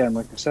again,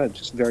 like I said,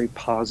 just very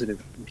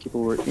positive.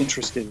 People were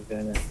interested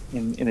in it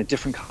in a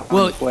different kind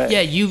of way.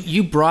 Yeah,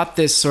 you brought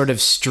this sort of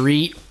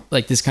street,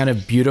 like this kind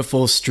of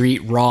beautiful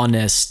street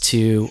rawness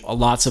to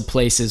lots of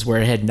places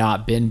where it had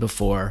not been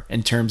before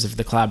in terms of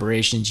the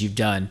collaborations you've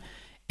done.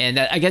 And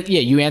I guess,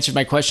 yeah, you answered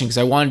my question because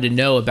I wanted to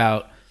know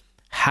about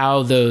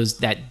how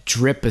that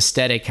drip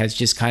aesthetic has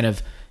just kind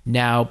of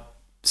now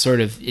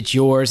sort of, it's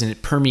yours and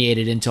it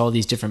permeated into all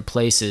these different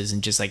places,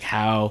 and just like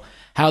how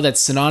that's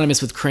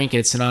synonymous with KRINK and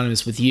it's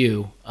synonymous with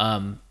you,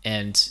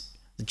 and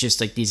just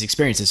like these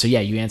experiences. So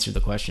yeah, you answered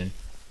the question.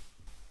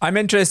 I'm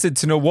interested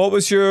to know, what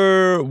was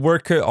your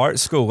work at art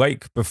school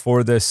like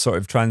before this sort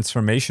of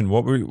transformation?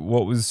 What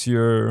was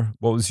your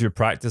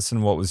practice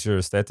and what was your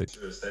aesthetic?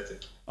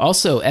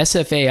 Also,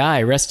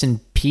 SFAI, rest in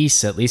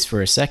peace, at least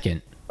for a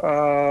second.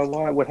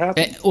 What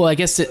happened? Well, I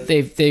guess that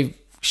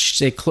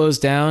they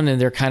closed down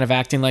and they're kind of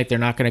acting like they're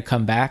not going to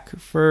come back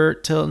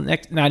till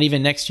not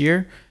even next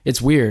year.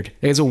 It's weird.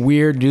 It's a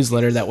weird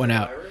newsletter that went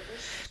out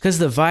because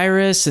of the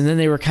virus, and then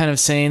they were kind of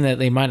saying that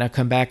they might not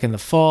come back in the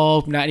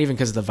fall, not even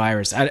because of the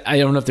virus. I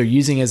don't know if they're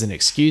using it as an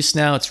excuse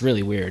now. It's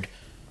really weird.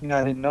 You know,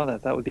 I didn't know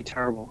that. That would be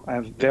terrible. I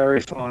have very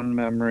fond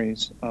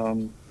memories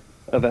of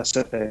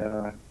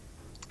SFAI.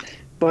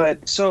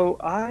 But so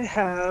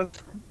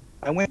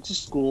I went to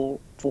school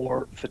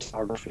for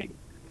photography.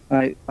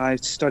 I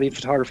studied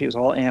photography. It was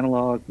all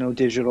analog, no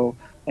digital.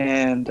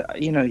 And,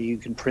 you know, you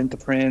can print the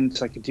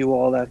prints. I could do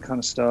all that kind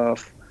of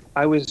stuff.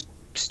 I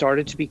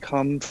started to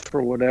become,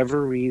 for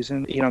whatever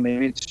reason, you know,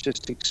 maybe it's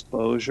just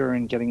exposure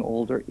and getting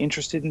older,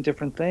 interested in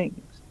different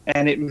things.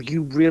 And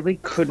you really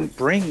couldn't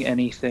bring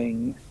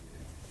anything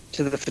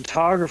to the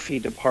photography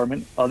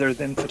department other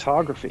than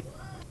photography.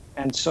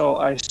 And so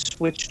I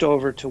switched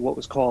over to what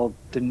was called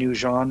the new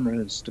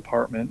genres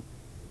department.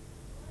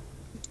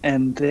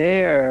 And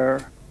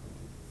there,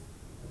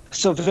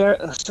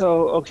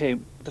 okay,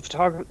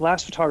 the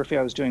last photography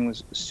I was doing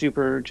was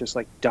super just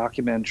like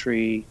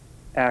documentary,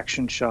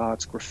 action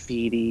shots,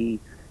 graffiti,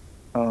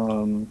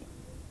 you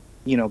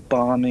know,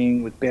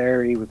 bombing with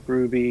Barry, with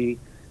Ruby,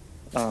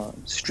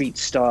 street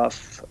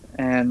stuff,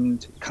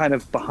 and kind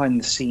of behind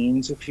the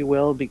scenes, if you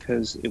will,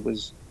 because it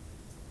was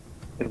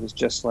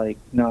just like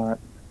not,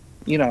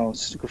 you know,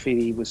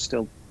 graffiti was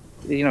still,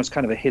 you know, it's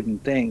kind of a hidden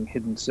thing,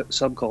 hidden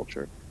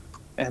subculture.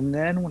 And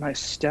then when I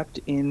stepped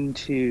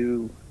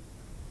into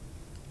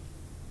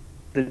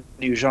the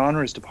new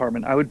genres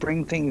department, I would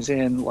bring things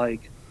in,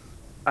 like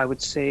I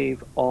would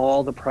save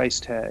all the price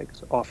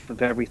tags off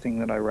of everything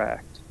that I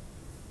racked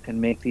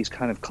and make these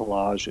kind of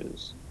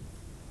collages.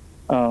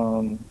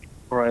 Or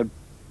I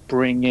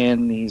bring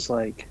in these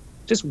like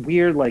just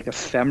weird like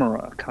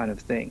ephemera kind of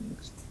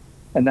things.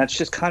 And that's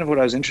just kind of what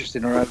I was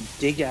interested in. Or I would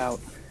dig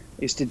out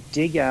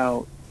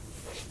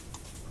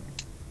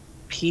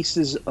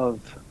pieces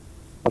of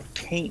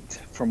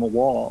paint from a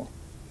wall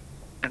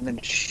and then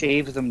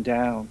shave them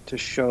down to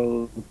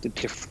show the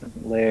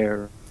different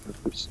layers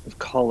of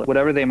color,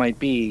 whatever they might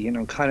be, you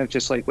know, kind of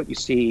just like what you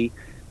see,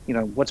 you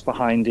know, what's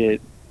behind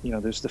it, you know,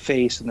 there's the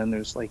face and then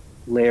there's like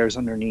layers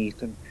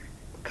underneath and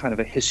kind of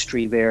a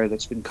history there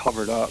that's been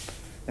covered up.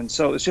 And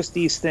so it was just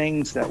these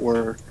things that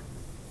were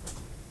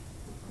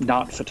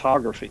not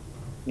photography,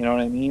 you know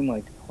what I mean?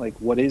 Like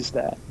what is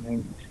that?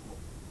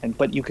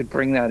 But you could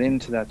bring that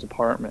into that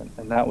department,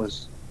 and that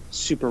was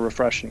super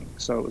refreshing.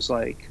 So it was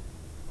like,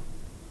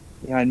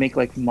 yeah, I'd make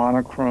like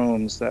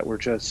monochromes that were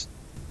just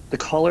the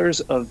colors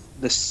of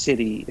the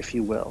city, if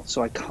you will.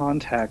 So I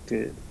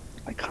contacted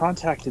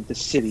the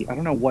city. I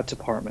don't know what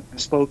department. I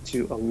spoke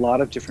to a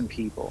lot of different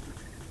people,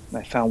 and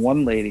I found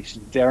one lady. She's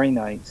very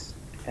nice,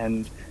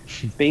 and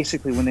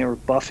basically when they were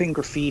buffing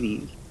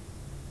graffiti,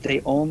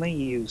 they only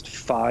used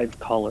 5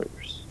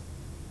 colors,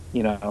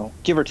 you know,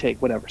 give or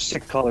take, whatever,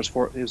 6 colors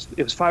for it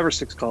was 5 or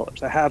 6 colors.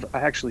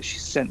 She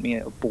sent me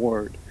a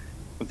board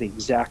of the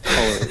exact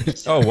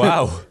colors. Oh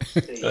wow.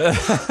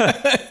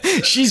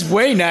 She's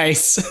way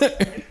nice.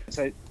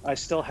 I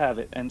still have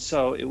it. And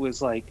so it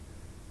was like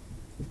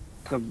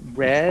the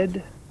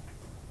red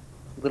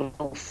little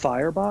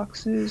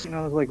fireboxes, you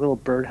know, like little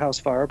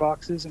birdhouse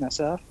fireboxes in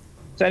SF.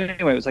 So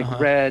anyway, it was like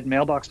red,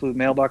 mailbox blue,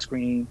 mailbox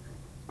green,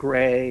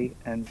 gray,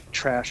 and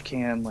trash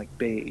can like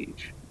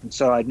beige. And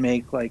so I'd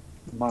make like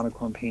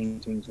monochrome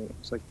paintings. It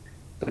was like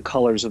the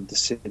colors of the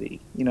city,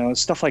 you know,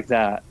 stuff like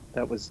that.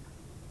 That was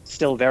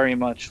still very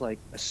much like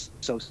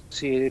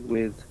associated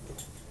with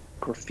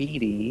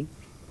graffiti,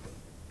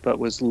 but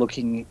was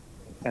looking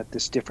at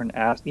this different,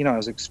 you know, I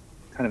was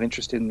kind of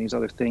interested in these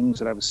other things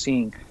that I was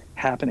seeing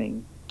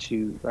happening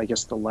to, I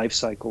guess, the life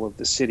cycle of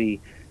the city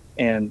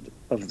and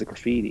of the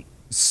graffiti.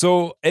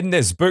 So in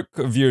this book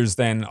of yours,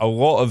 then, a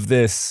lot of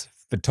this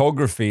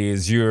photography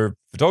is your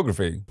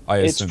photography, I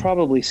assume. It's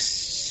probably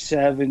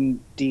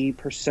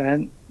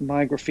 70%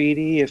 my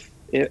graffiti,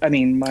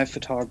 my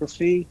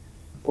photography,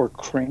 or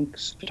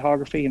KRINK's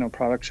photography, you know,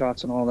 product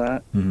shots and all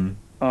that.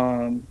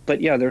 Mm-hmm.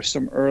 But yeah, there's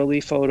some early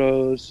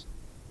photos.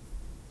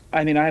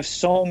 I mean, I have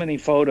so many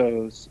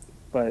photos,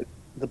 but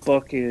the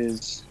book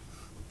is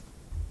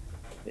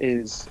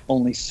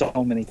only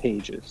so many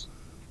pages.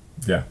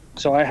 Yeah.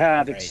 So I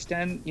have I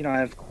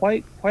have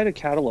quite a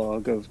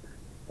catalog of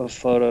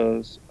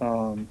photos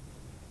of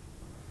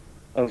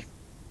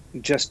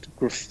just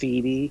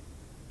graffiti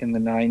in the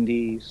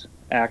 90s,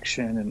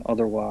 action and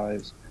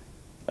otherwise.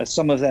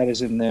 Some of that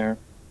is in there.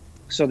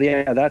 So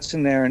yeah, that's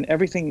in there, and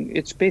everything.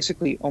 It's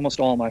basically almost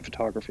all my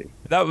photography.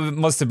 That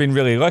must have been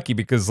really lucky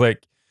because,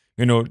 like,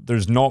 you know,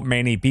 there's not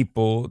many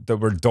people that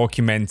were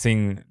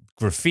documenting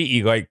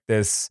graffiti like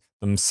this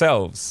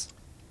themselves.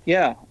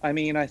 Yeah, I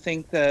mean, I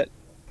think that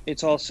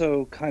it's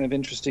also kind of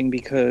interesting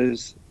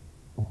because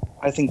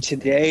I think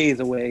today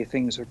the way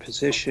things are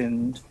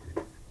positioned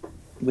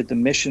with the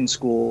mission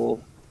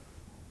school,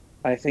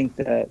 I think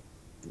that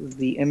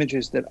the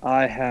images that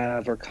I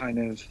have are kind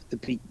of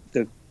the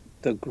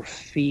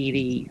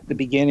graffiti, the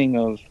beginning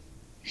of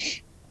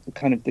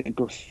kind of the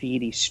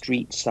graffiti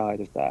street side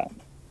of that.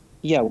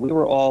 Yeah, we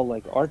were all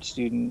like art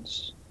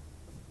students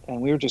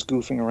and we were just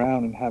goofing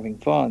around and having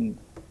fun,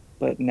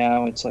 but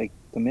now it's like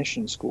the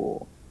mission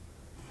school.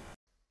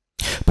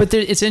 But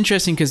it's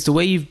interesting because the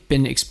way you've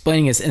been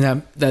explaining this,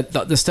 and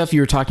the stuff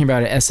you were talking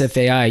about at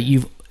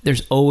SFAI,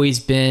 there's always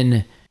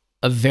been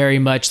a very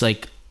much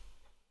like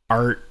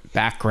art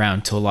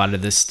background to a lot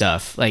of this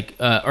stuff, like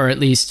or at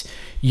least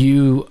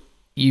you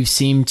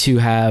seem to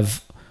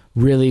have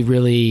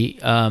really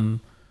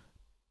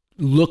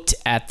looked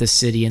at the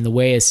city and the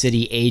way a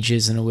city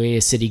ages and the way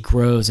a city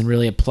grows and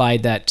really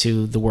applied that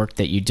to the work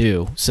that you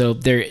do. So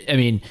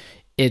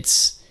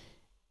it's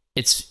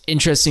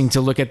interesting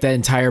to look at that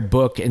entire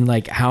book and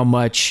like how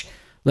much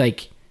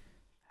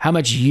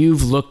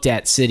you've looked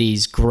at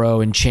cities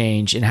grow and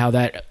change and how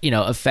that, you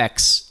know,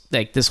 affects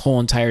like this whole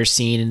entire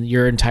scene and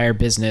your entire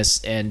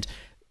business. And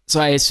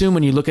so I assume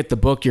when you look at the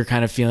book, you're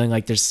kind of feeling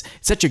like there's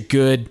such a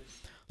good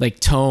like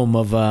tome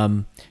of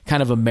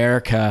kind of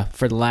America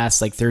for the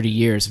last like 30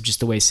 years of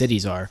just the way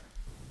cities are.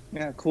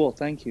 Yeah, cool.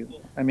 Thank you.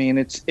 I mean,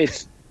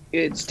 it's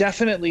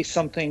definitely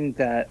something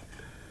that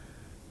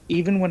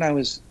even when I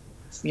was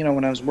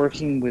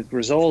working with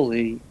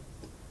Rizzoli,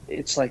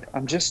 it's like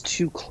I'm just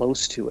too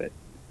close to it.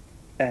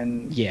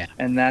 And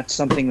that's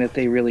something that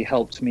they really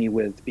helped me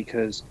with,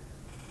 because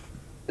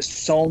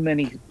so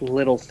many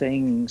little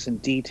things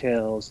and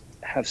details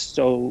have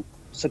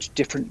such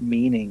different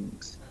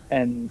meanings,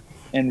 and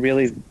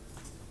really,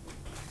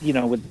 you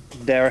know, with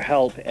their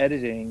help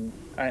editing,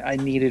 I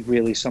needed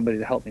really somebody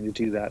to help me to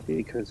do that,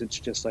 because it's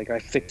just like I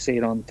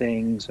fixate on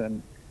things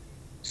and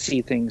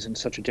see things in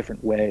such a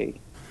different way.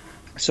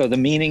 So the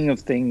meaning of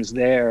things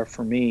there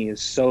for me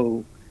is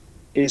so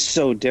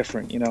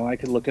different. You know, I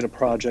could look at a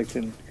project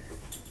and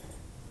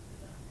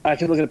I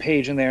could look at a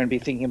page in there and be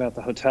thinking about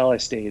the hotel I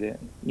stayed in.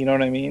 You know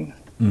what I mean?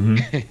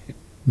 Mm-hmm.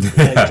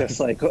 Like just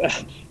like,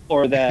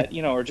 or that,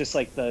 you know, or just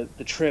like the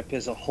trip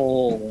as a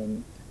whole,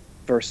 and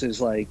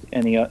versus like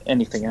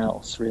anything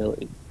else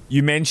really.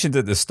 You mentioned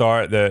at the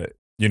start that,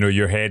 you know,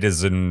 your head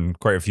is in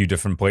quite a few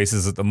different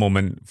places at the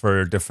moment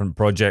for different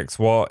projects.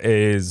 What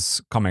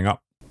is coming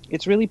up?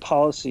 It's really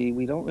policy.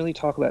 We don't really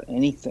talk about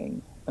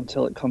anything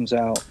until it comes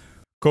out.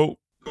 Cool.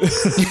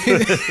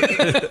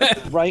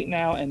 Right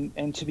now,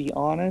 and to be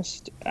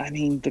honest, I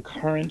mean, the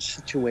current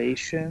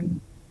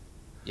situation,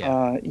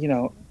 you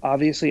know,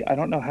 obviously I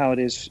don't know how it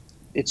is.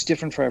 It's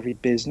different for every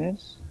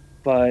business,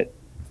 but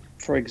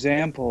for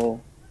example,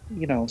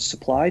 you know,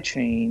 supply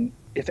chain,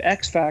 if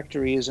X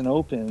factory isn't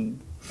open,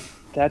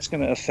 that's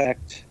going to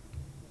affect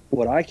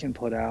what I can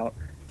put out.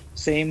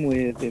 Same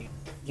with if,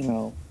 you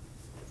know,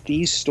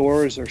 these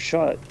stores are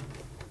shut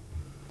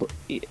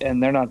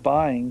and they're not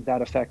buying,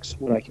 that affects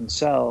what I can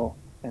sell.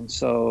 And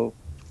so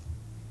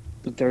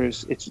but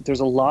there's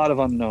a lot of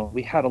unknown.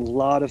 We had a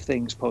lot of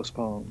things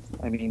postponed.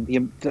 I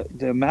mean,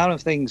 the amount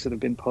of things that have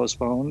been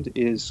postponed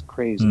is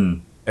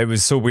crazy. It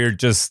was so weird.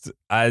 Just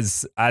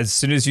as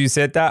soon as you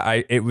said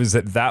that, it was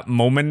at that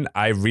moment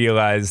I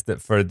realized that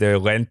for the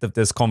length of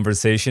this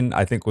conversation,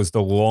 I think was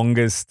the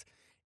longest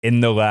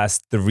in the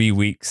last 3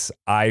 weeks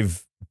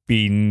I've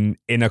been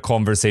in a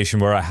conversation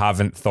where I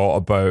haven't thought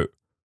about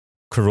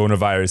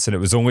coronavirus. And it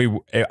was only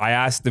I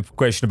asked the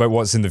question about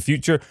what's in the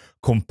future,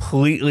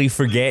 completely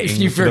forgetting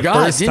you forgot,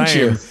 the first didn't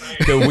you? time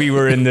that we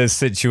were in this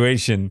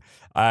situation.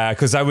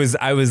 Because I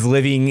was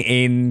living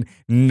in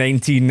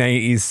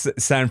 1990s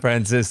San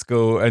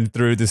Francisco and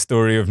through the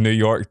story of New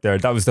York there.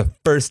 That was the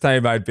first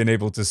time I'd been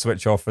able to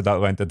switch off for that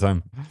length of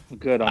time.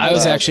 Good. I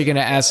was actually going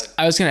to ask.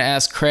 I was going to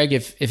ask Craig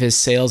if his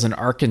sales in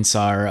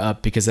Arkansas are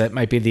up, because that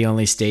might be the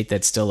only state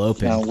that's still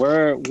open. No,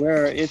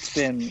 where it's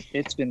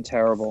been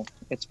terrible.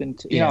 It's been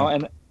you know,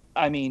 and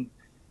I mean,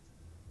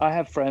 I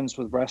have friends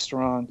with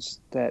restaurants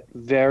that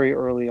very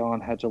early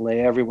on had to lay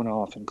everyone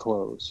off and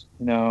close.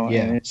 You know,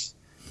 and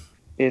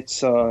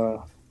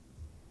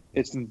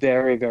it's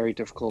very, very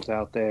difficult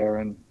out there.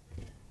 And,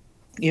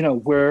 you know,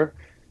 we're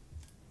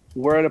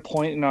at a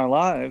point in our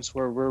lives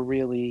where we're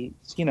really,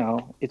 you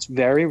know, it's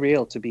very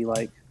real to be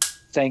like,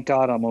 thank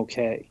God I'm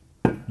okay.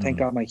 Thank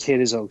God my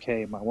kid is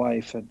okay, my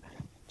wife. And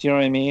do you know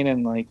what I mean?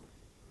 And like,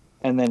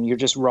 and then you're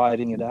just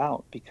riding it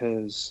out,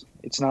 because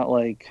it's not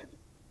like,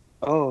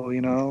 oh,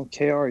 you know,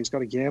 KR, he's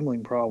got a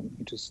gambling problem.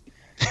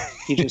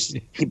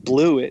 He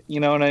blew it. You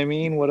know what I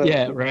mean? What a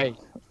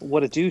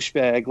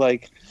douchebag.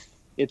 Like,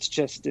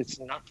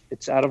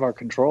 it's out of our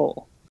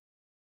control.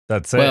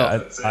 That's it. Well,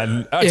 I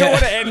don't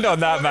want to end on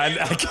that, man.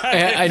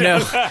 I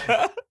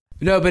know.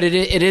 No, but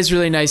it is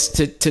really nice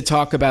to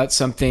talk about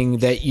something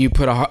that you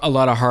put a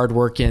lot of hard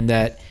work in,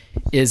 that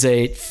is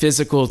a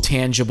physical,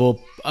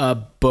 tangible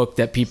book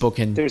that people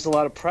can... There's a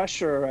lot of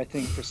pressure, I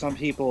think, for some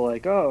people,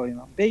 like, oh, you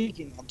know, I'm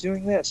baking, I'm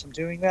doing this, I'm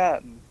doing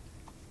that. And,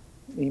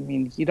 I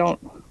mean, you don't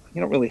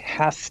really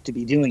have to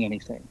be doing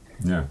anything.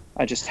 Yeah.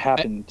 I just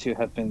happen to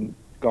have been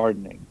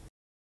gardening.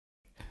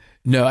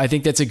 No, I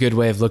think that's a good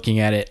way of looking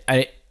at it.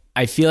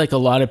 I feel like a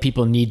lot of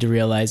people need to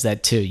realize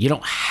that too. You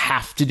don't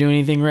have to do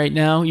anything right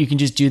now. You can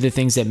just do the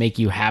things that make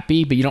you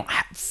happy, but you don't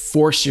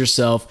force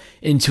yourself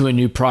into a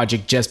new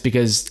project just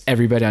because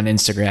everybody on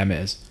Instagram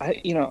is.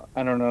 I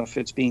don't know if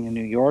it's being a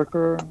New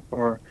Yorker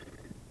or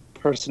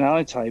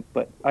personality type,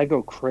 but I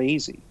go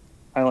crazy.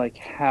 I like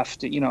have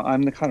to, you know,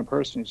 I'm the kind of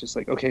person who's just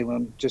like, okay, well,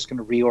 I'm just going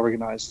to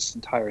reorganize this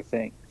entire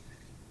thing,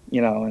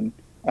 you know, and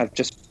I've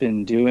just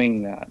been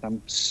doing that.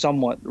 I'm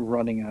somewhat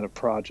running out of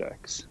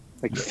projects,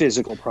 like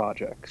physical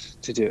projects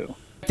to do.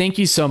 Thank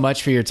you so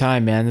much for your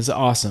time, man. This is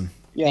awesome.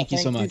 Yeah, thank you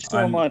so much. Thank you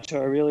so much. I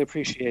really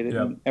appreciate it.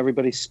 Yeah. And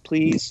everybody,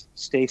 please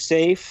stay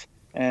safe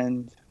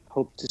and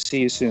hope to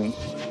see you soon.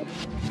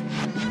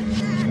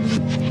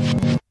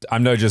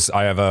 I'm now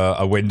I have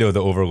a window that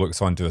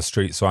overlooks onto a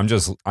street, so and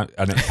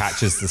it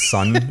catches the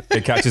sun.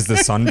 It catches the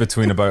sun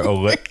between about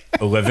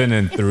 11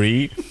 and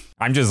 3.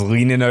 I'm just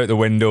leaning out the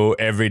window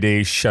every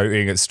day,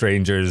 shouting at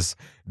strangers,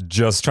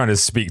 just trying to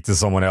speak to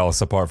someone else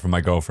apart from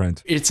my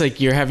girlfriend. It's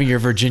like you're having your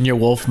Virginia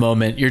Woolf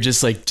moment. You're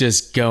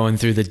just going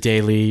through the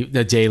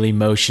daily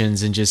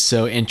motions, and just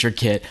so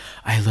intricate.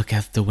 I look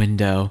out the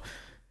window.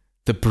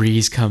 The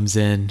breeze comes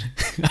in.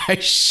 I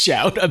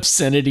shout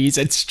obscenities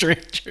at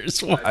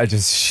strangers. I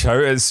just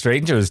shout at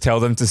strangers, tell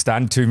them to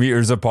stand 2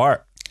 meters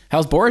apart.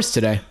 How's Boris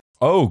today?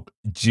 Oh,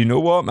 do you know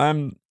what,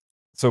 man?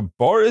 So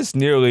Boris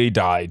nearly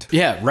died.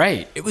 Yeah,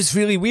 right. It was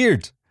really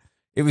weird.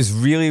 It was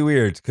really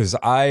weird because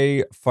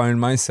I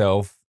found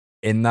myself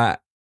in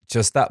that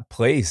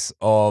place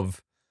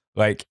of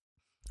like,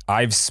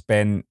 I've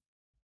spent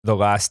the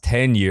last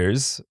 10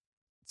 years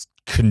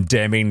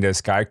condemning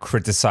this guy,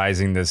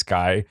 criticizing this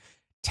guy,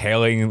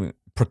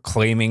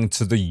 proclaiming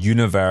to the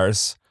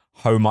universe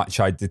how much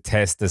I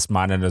detest this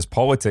man and his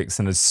politics.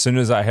 And as soon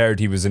as I heard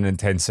he was in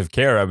intensive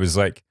care, I was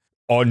like,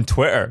 on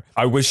Twitter,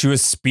 I wish you a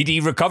speedy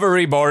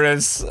recovery,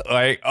 Boris.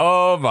 Like,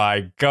 oh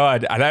my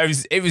God. And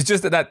it was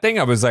just that thing.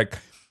 I was like,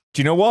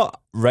 do you know what?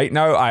 Right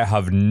now, I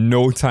have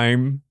no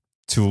time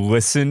to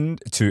listen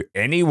to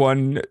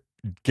anyone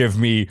give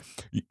me,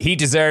 he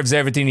deserves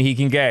everything he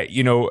can get.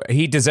 You know,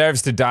 he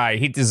deserves to die.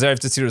 He deserves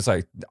to see. It's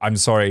like, I'm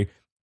sorry.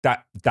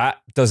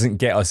 That doesn't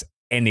get us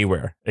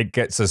anywhere. It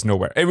gets us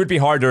nowhere. It would be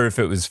harder if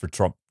it was for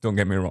Trump. Don't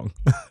get me wrong.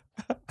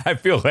 I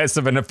feel less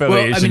of an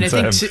affiliation. Well,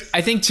 I mean,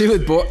 I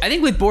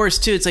think with Boris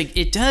too, it's like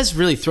it does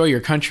really throw your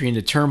country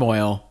into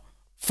turmoil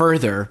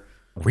further.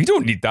 We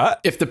don't need that.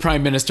 If the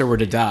prime minister were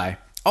to die.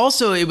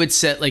 Also, it would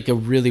set like a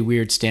really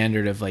weird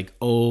standard of like,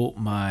 oh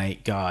my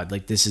God,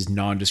 like this is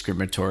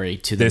non-discriminatory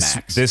to the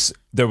max.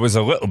 There was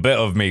a little bit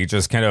of me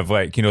just kind of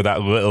like, you know,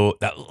 that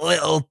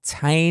little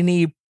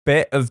tiny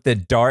bit of the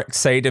dark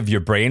side of your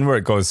brain where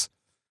it goes,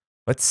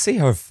 let's see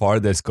how far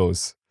this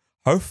goes.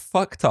 How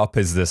fucked up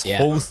is this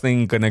whole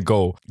thing gonna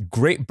go?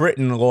 Great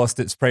Britain lost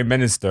its prime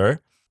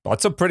minister.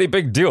 That's a pretty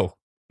big deal.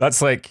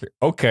 That's like,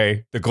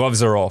 okay, the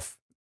gloves are off.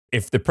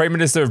 If the prime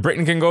minister of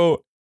Britain can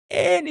go,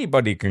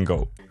 anybody can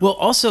go. Well,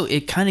 also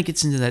it kind of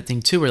gets into that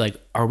thing too, where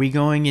like, are we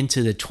going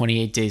into the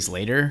 28 days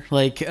later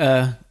like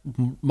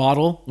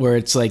model where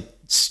it's like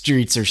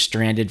streets are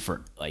stranded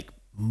for like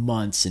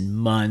months and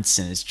months,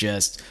 and it's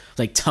just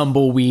like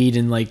tumbleweed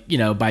and like, you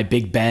know, by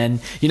Big Ben,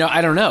 you know,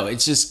 I don't know.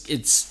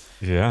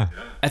 Yeah,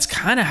 that's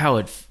kind of how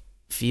it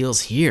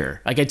feels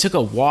here. Like I took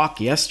a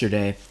walk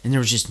yesterday and there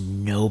was just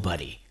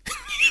nobody.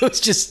 It was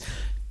just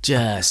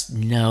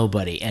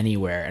nobody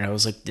anywhere. And I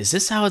was like, is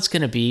this how it's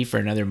going to be for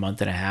another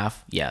month and a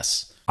half?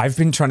 Yes. I've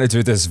been trying to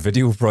do this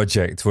video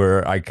project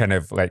where I kind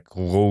of like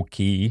low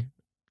key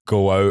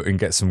go out and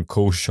get some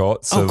cool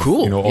shots of,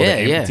 cool. you know, all the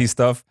empty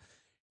stuff.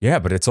 Yeah,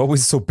 but it's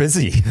always so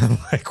busy.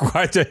 Like,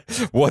 what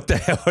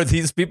the hell are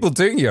these people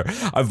doing here?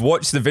 I've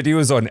watched the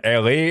videos on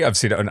LA. I've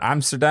seen it on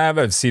Amsterdam.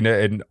 I've seen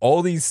it in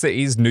all these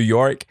cities, New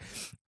York.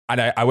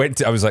 And I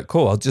was like,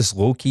 cool, I'll just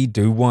low-key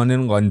do one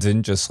in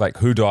London, just like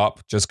hood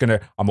up,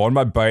 I'm on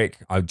my bike.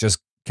 I'll just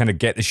kind of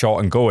get the shot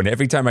and go. And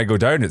every time I go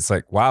down, it's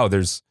like, wow,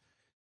 there's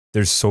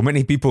so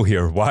many people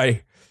here.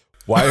 Why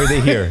are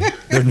they here?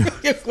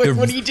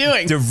 What are you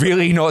doing? They're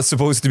really not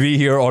supposed to be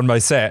here on my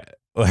set.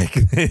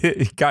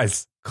 Like,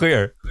 guys,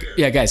 clear.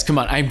 Yeah, guys, come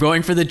on. I'm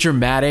going for the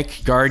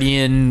dramatic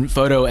Guardian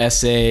photo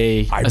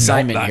essay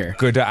assignment I'm not here.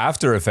 Good at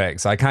After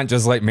Effects. I can't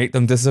just like make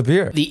them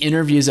disappear. The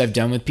interviews I've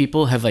done with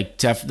people have like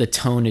the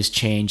tone has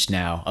changed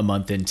now a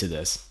month into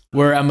this.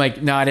 Where I'm like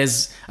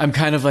I'm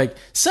kind of like,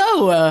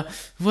 so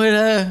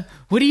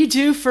what do you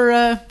do for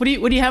what do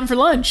you have for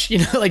lunch? You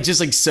know, like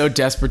just like so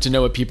desperate to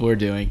know what people are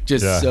doing.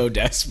 Just so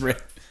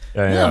desperate.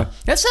 Yeah.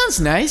 That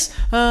sounds nice.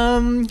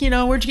 You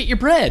know, where'd you get your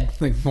bread?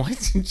 Like,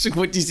 what?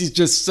 What is he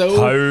just so?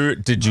 How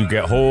did you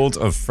get hold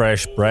of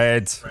fresh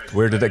bread?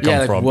 Where did it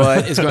come from?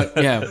 What is going?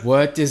 Yeah,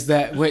 what is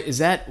that? What is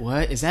that?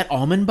 What is that?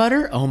 Almond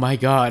butter? Oh my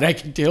God, I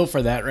can deal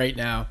for that right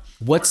now.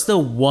 What's the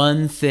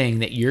one thing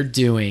that you're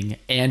doing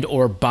and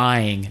or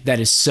buying that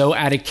is so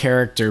out of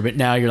character, but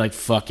now you're like,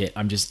 fuck it,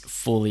 I'm just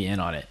fully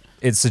in on it?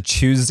 It's a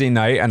Tuesday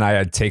night and I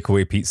had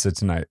takeaway pizza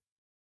tonight.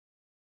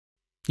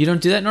 You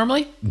don't do that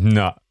normally?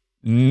 No.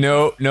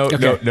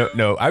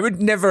 I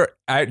would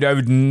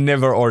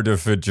never order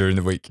food during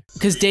the week.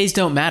 Because days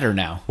don't matter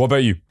now. What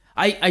about you?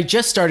 I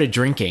just started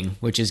drinking,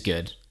 which is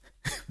good.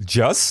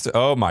 Just?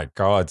 Oh my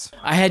God.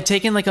 I had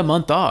taken like a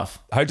month off.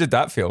 How did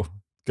that feel?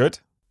 Good?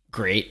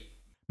 Great.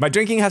 My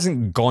drinking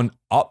hasn't gone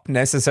up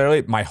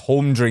necessarily. My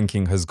home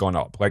drinking has gone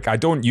up. Like I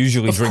don't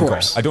usually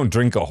I don't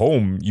drink at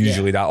home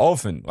usually that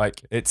often.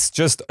 Like it's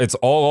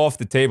all off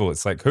the table.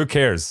 It's like, who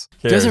cares?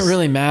 Doesn't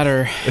really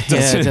matter. It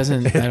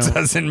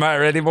doesn't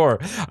matter anymore.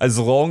 As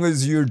long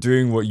as you're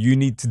doing what you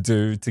need to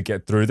do to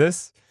get through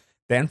this,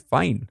 then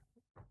fine.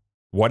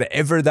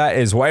 Whatever that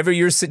is, whatever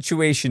your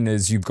situation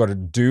is, you've got to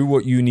do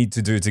what you need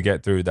to do to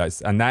get through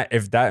this. And that,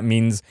 if that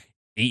means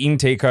eating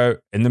takeout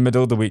in the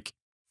middle of the week,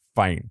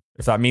 fine.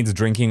 If that means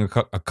drinking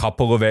a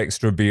couple of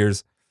extra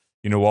beers,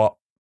 you know what?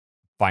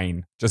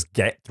 Fine. Just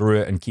get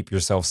through it and keep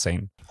yourself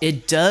sane.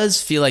 It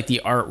does feel like the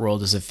art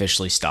world is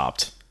officially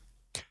stopped.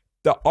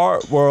 The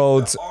art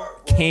world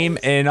came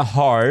in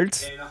hard.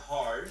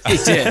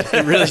 It did.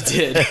 It really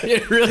did.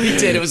 It really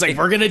did. It was like,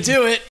 we're going to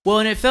do it. Well,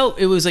 and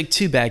it was like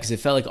too bad because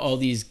it felt like all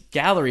these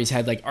galleries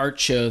had like art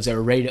shows that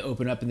were ready to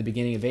open up in the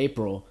beginning of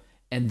April.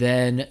 And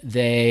then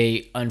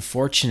they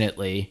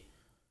unfortunately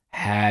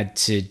had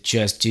to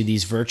just do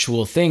these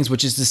virtual things,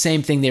 which is the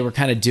same thing they were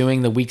kind of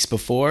doing the weeks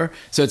before.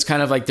 So it's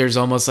kind of like there's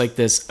almost like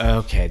this,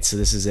 okay, so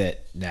this is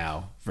it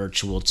now,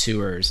 virtual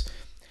tours.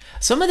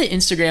 Some of the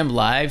Instagram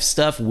live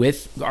stuff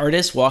with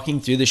artists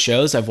walking through the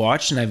shows I've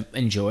watched and I've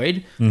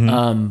enjoyed.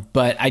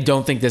 But I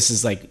don't think this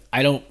is like,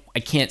 I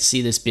can't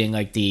see this being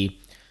like the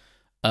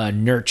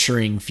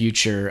nurturing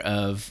future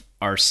of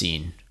our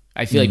scene.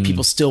 I feel like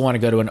people still want to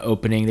go to an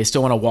opening. They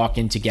still want to walk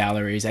into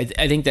galleries. I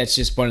think that's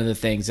just one of the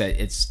things that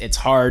it's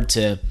hard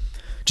to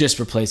just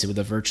replace it with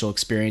a virtual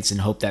experience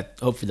and hope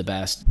for the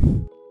best.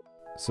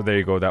 So there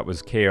you go. That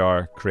was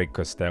Craig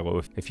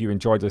Costello. If you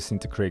enjoyed listening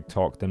to Craig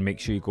talk, then make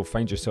sure you go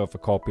find yourself a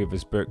copy of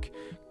his book,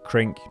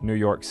 KRINK, New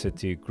York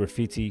City,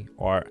 Graffiti,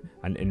 Art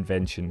and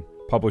Invention,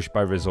 published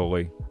by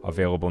Rizzoli,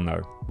 available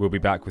now. We'll be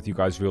back with you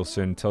guys real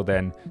soon. Till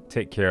then,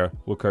 take care,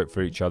 look out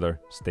for each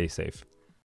other, stay safe.